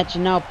physical match,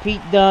 and now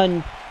Pete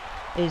Dunne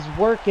is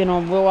working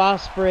on Will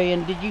Ospreay.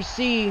 And did you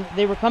see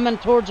they were coming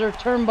towards our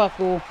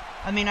turnbuckle?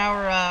 I mean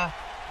our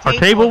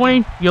table,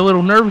 Wayne? You a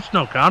little nervous?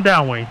 No, calm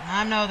down, Wayne.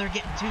 I know they're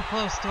getting too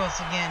close to us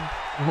again.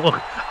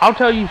 Look, I'll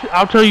tell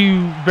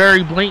you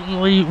very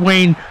blatantly,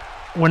 Wayne.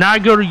 When I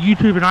go to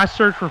YouTube and I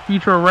search for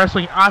future of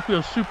wrestling, I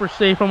feel super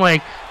safe. I'm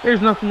like,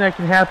 there's nothing that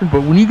can happen.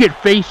 But when you get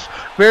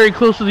very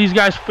close to these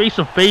guys face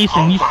to face,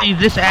 and you see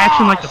this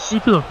action like the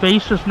future of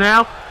face just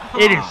now,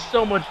 it is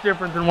so much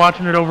different than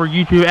watching it over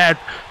YouTube at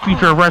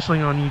Future of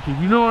Wrestling on YouTube.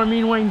 You know what I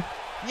mean, Wayne?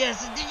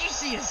 Yes. Did you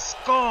see his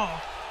skull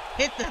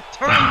hit the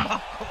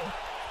turnbuckle?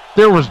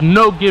 There was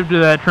no give to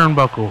that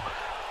turnbuckle.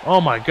 Oh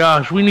my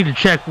gosh, we need to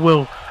check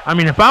Will. I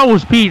mean, if I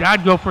was Pete,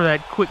 I'd go for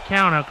that quick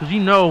count out because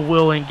you know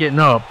Will ain't getting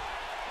up.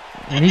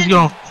 And he's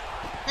going.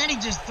 Then he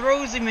just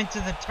throws him into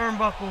the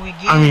turnbuckle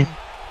again. I mean,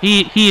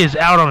 he is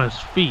out on his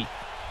feet.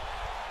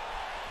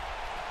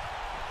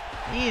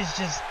 He is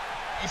just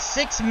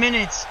 6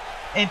 minutes,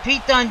 and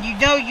Pete Dunne, you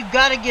know you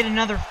got to get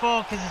another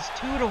fall because it's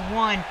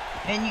 2-1,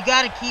 and you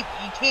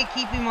can't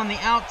keep him on the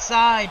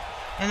outside,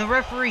 and the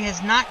referee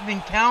has not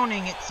been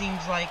counting. It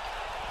seems like.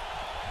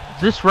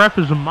 This ref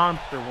is a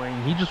monster,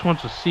 Wayne. He just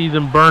wants to see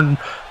them burn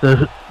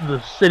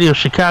the city of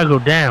Chicago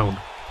down.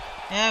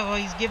 Yeah, well,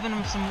 he's giving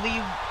him some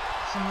leeway,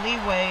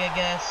 I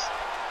guess.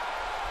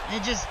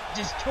 And just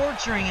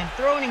torturing him,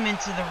 throwing him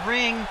into the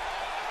ring.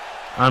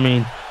 I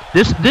mean,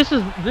 this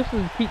is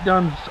Pete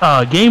Dunne's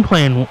game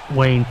plan,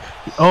 Wayne.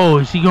 Oh,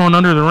 is he going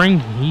under the ring?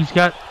 He's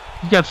got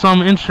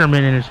some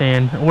instrument in his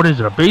hand. What is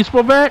it? A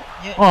baseball bat?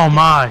 Yeah, oh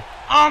my!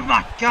 Oh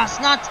my gosh!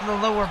 Not to the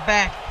lower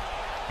back.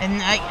 And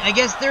I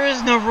guess there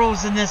is no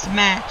rules in this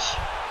match.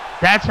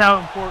 That's how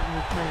important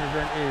this main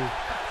event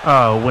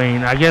is,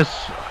 Wayne. I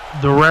guess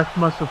the ref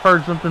must have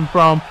heard something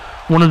from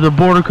one of the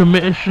border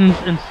commissions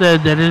and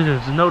said that it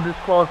is no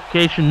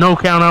disqualification, no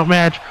count-out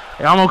match.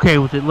 I'm okay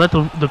with it. Let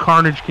the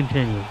carnage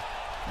continue.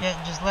 Yeah,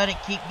 just let it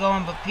keep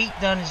going. But Pete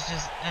Dunne is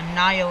just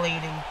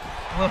annihilating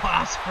Will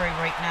Ospreay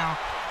right now.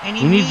 And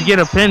he needs to get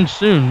a pin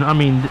soon. I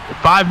mean,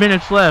 5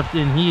 minutes left,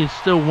 and he is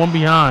still one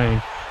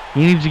behind.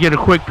 He needs to get a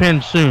quick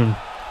pin soon.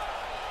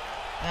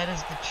 That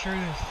is the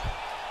truth.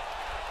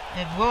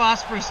 If Will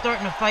Ospreay's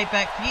starting to fight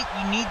back, Pete,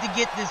 you need to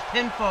get this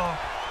pinfall.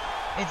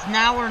 It's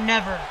now or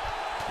never.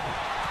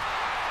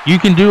 You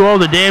can do all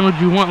the damage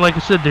you want. Like I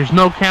said, there's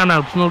no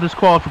countouts, no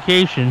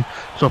disqualification.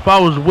 So if I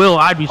was Will,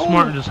 I'd be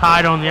smart and just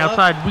hide on the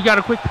outside. We got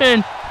a quick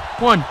pin.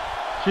 1,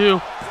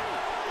 2.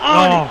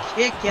 Oh,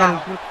 kick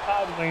out.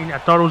 I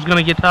thought it was going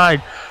to get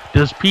tied.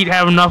 Does Pete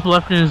have enough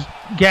left in his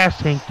gas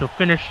tank to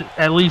finish,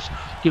 at least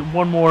get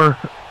one more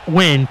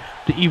win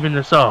to even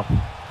this up?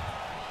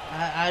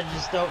 I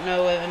just don't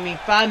know. I mean,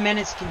 5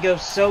 minutes can go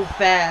so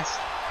fast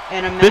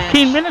in a match.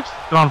 15 minutes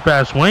gone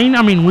fast, Wayne.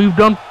 I mean, we've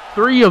done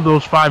 3 of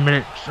those 5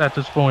 minutes at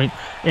this point,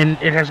 and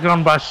it has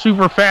gone by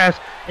super fast,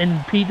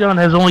 and Pete Dunne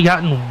has only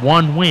gotten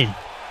 1 win.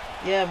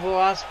 Yeah, Will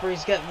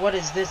Ospreay's got, what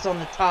is this on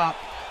the top?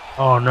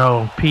 Oh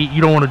no, Pete,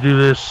 you don't want to do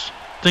this.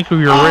 Think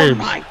of your ribs.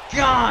 Oh my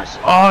gosh!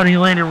 Oh, and he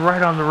landed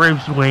right on the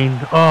ribs, Wayne.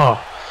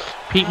 Oh,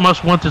 Pete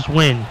must want this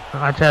win.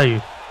 I tell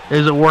you.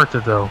 Is it worth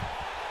it, though?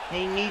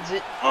 He needs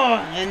it. Oh,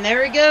 and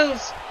there he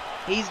goes.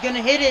 He's going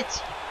to hit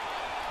it.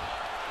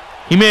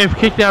 He may have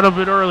kicked out of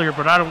it earlier,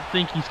 but I don't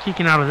think he's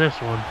kicking out of this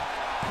one.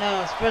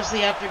 No,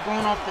 especially after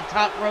going off the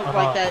top rope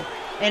like that,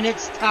 and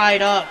it's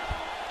tied up.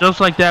 Just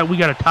like that, we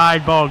got a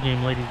tied ball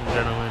game, ladies and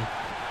gentlemen.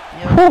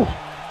 Yep,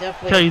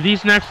 definitely. Tell you,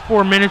 these next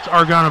 4 minutes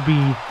are going to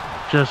be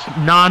just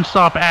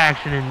non-stop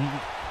action,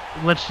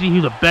 and let's see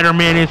who the better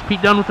man is.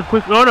 Pete Dunne with a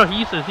quick... Oh, no,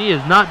 he says he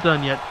is not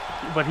done yet,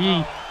 but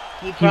he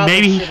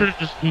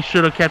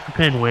should have kept the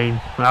pin, Wayne.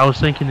 I was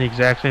thinking the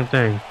exact same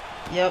thing.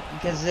 Yep,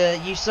 because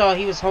you saw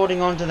he was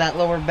holding on to that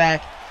lower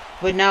back.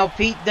 But now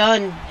Pete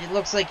Dunne, it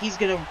looks like he's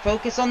going to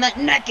focus on that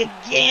neck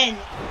again.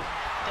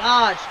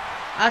 Gosh,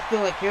 I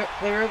feel like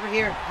clear over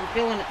here. I'm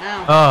feeling it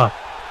now.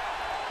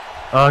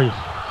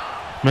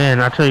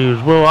 Man, I tell you,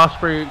 is Will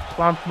Ospreay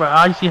sponsored by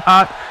Icy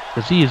Hot?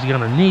 Because he is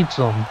going to need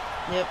some.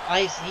 Yep,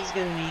 ice. He's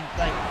going to need,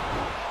 like...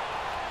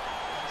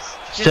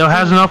 Still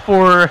has enough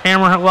for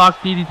hammerlock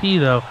DDT,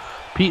 though.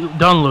 Pete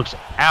Dunne looks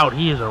out.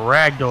 He is a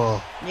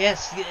ragdoll.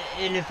 Yes,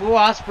 and if Will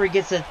Ospreay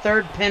gets a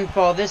 3rd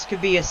pinfall, this could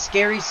be a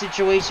scary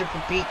situation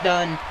for Pete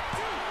Dunne.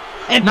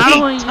 And not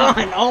Pete only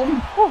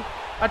Dunne,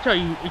 I tell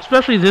you,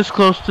 especially this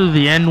close to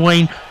the end,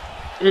 Wayne,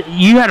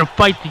 you had to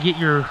fight to get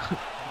your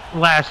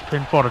last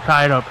pinfall to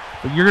tie it up.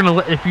 But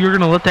if you're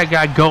gonna let that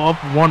guy go up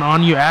one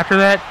on you after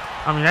that,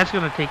 I mean that's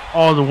gonna take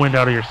all the wind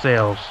out of your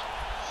sails.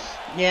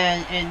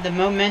 Yeah, and the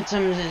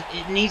momentum,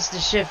 it needs to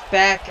shift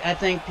back. I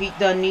think Pete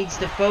Dunne needs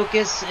to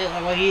focus.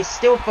 Well, he's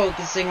still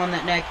focusing on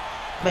that neck,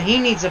 but he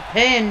needs a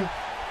pin.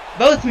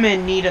 Both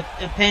men need a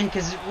pin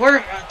because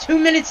we're 2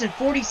 minutes and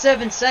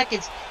 47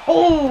 seconds.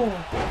 Oh,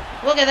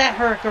 look at that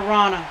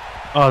Hurricanrana.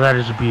 Oh, that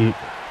is a beaut.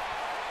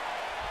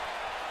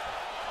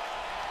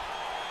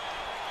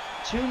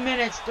 2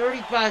 minutes,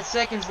 35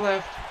 seconds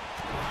left,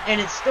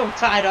 and it's still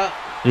tied up.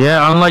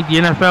 Yeah, unlike the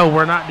NFL,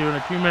 we're not doing a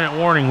 2-minute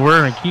warning. We're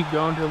going to keep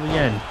going till the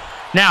end.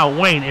 Now,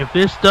 Wayne, if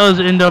this does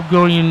end up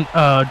going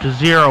to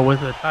 0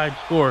 with a tied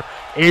score,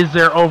 is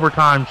there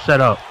overtime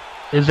set up?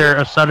 Is there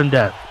a sudden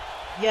death?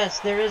 Yes,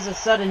 there is a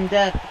sudden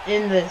death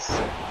in this.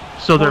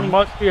 So there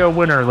must be a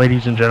winner,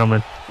 ladies and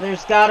gentlemen.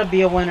 There's got to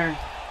be a winner.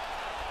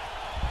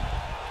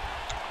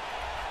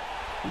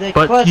 The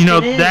But, question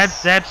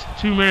that's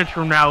 2 minutes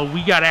from now.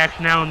 We got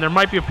action now, and there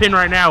might be a pin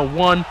right now.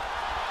 1,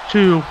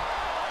 2.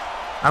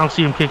 I don't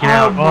see him kicking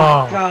out. Oh,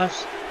 my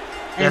gosh.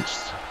 And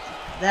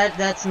That's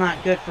that's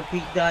not good for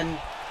Pete Dunne.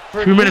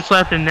 2 minutes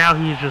left, and now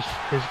he's just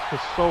his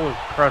soul is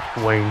crushed,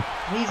 Wayne.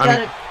 He's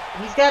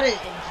got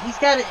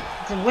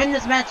to win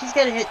this match. He's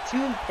got to hit 2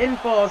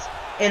 pinfalls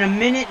in 1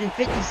 minute and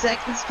 50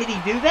 seconds. Can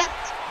he do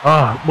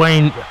that?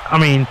 Wayne. I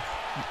mean,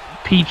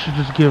 Pete should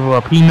just give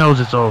up. He knows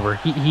it's over.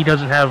 He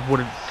doesn't have what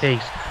it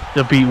takes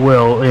to beat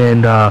Will,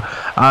 and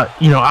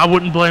I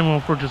wouldn't blame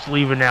him for just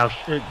leaving now.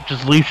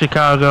 Just leave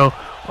Chicago.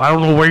 I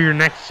don't know where your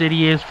next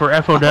city is for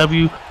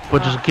FOW,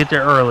 but just get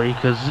there early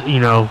because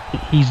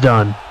he's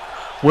done.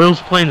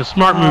 Will's playing the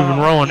smart move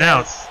and rolling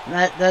out.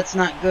 That's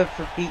not good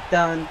for Pete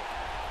Dunne.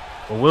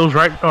 Well, Will's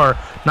right, or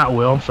not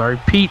Will. I'm sorry.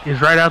 Pete is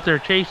right out there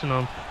chasing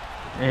him,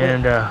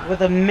 and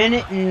with 1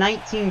 minute and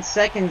 19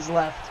 seconds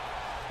left.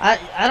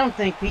 I don't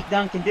think Pete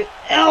Dunne can do.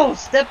 Oh,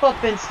 step up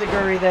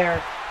Instaguri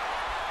there.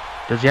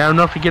 Does he have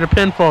enough to get a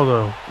pinfall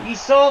though? You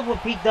saw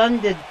what Pete Dunne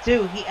did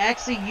too. He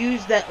actually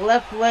used that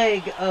left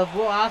leg of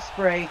Will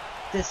Ospreay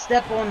to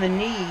step on the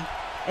knee,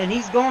 and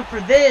he's going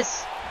for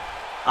this.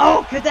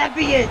 Oh, could that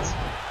be it?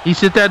 He's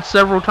hit that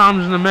several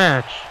times in the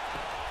match.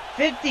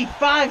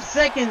 55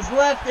 seconds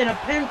left in a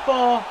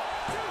pinfall.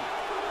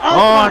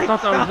 I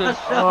thought that was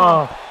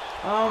it.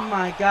 Oh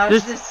my gosh,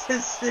 this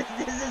is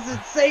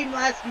insane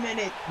last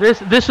minute.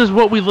 This is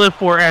what we live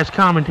for as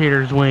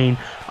commentators, Wayne.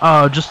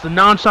 Just the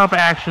non-stop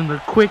action, the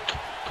quick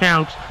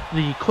counts,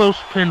 the close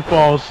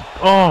pinfalls.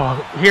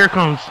 Oh, here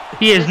comes.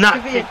 He is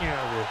not kicking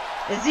out of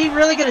this. Is he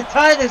really going to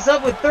tie this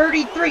up with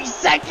 33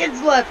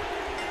 seconds left?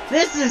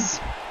 This is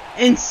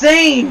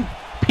insane.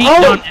 Pete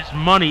Dunne is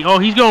money. Oh,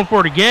 he's going for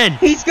it again.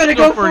 He's going to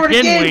go for it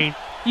again. Wayne.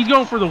 He's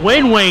going for the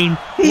win, Wayne.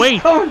 Wayne.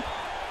 Do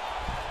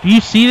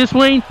you see this,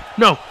 Wayne?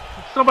 No.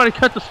 Somebody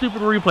cut the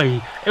stupid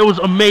replay. It was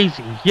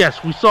amazing.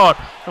 Yes, we saw it.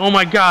 Oh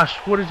my gosh,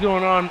 what is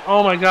going on?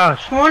 Oh my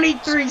gosh.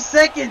 23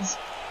 seconds.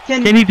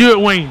 Can he do it,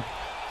 Wayne?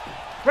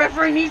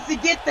 Referee needs to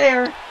get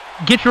there.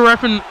 Get your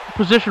ref in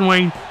position,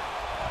 Wayne.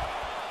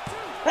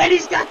 And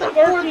he's got the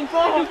 13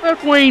 fall.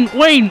 Left,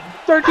 Wayne,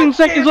 13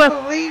 seconds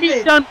left.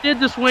 Pete Dunne did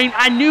this, Wayne.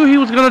 I knew he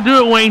was going to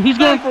do it, Wayne. He's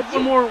going for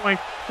one more,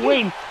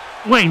 Wayne.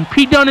 Wayne,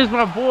 Pete Dunne is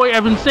my boy.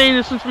 I've been saying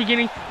this since the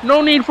beginning.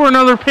 No need for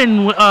another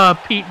pin,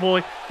 Pete,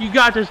 boy. You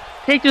got this.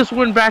 Take this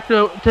win back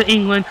to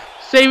England.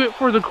 Save it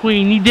for the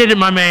Queen. You did it,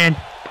 my man.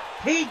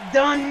 Pete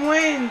Dunne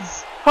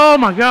wins. Oh,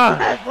 my God.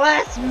 That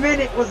last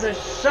minute was a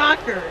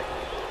shocker.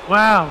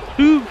 Wow.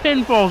 2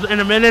 pinfalls in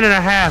 1.5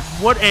 minutes.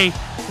 What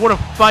a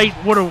fight.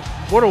 What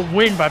a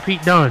win by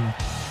Pete Dunne.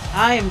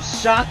 I am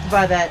shocked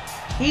by that.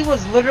 He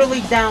was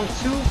literally down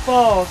 2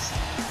 falls.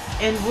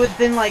 And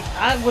within,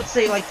 I would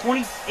say,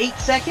 28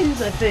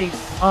 seconds, I think.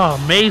 Oh,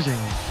 amazing.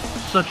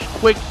 Such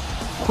quick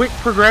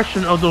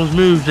progression of those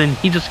moves, and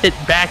he just hit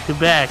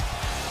back-to-back.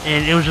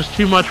 And it was just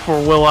too much for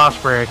Will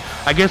Ospreay.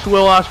 I guess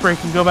Will Ospreay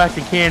can go back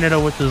to Canada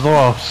with his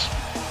loss.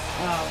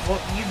 Well,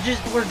 you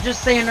were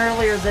just saying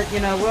earlier that,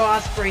 Will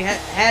Ospreay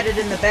had it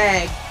in the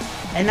bag.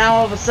 And now,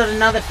 all of a sudden,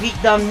 now that Pete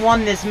Dunne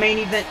won this main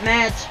event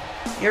match,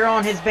 you're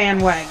on his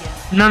bandwagon.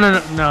 No,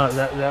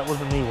 that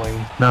wasn't me,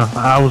 Wayne. No,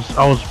 I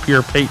was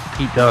pure Pete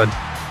Dunne.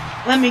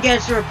 Let me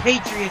guess, you're a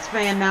Patriots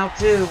fan now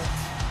too.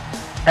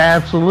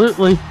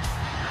 Absolutely.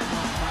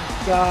 Oh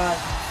my God.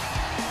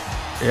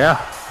 Yeah.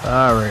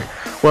 All right.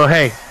 Well,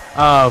 hey,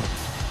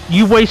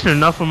 you wasted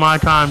enough of my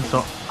time,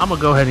 so I'm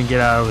gonna go ahead and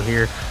get out of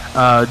here.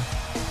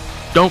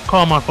 Don't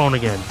call my phone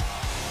again.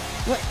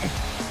 What?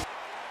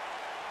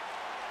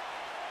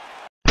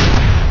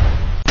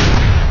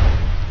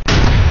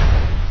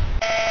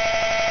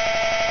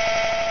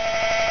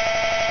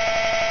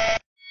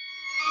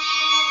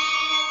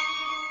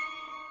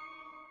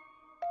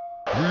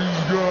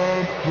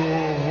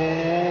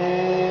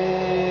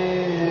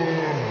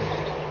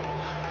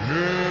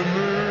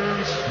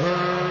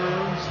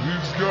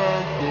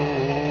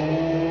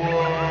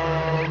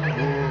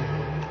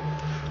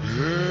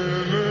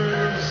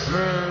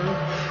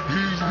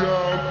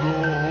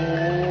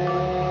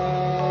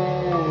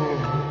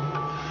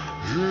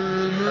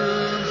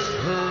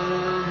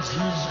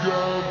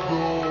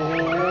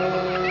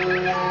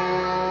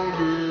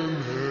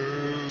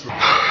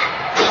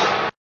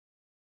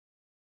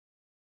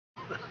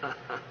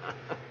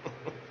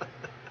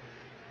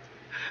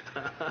 Ha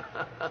ha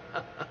ha ha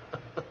ha.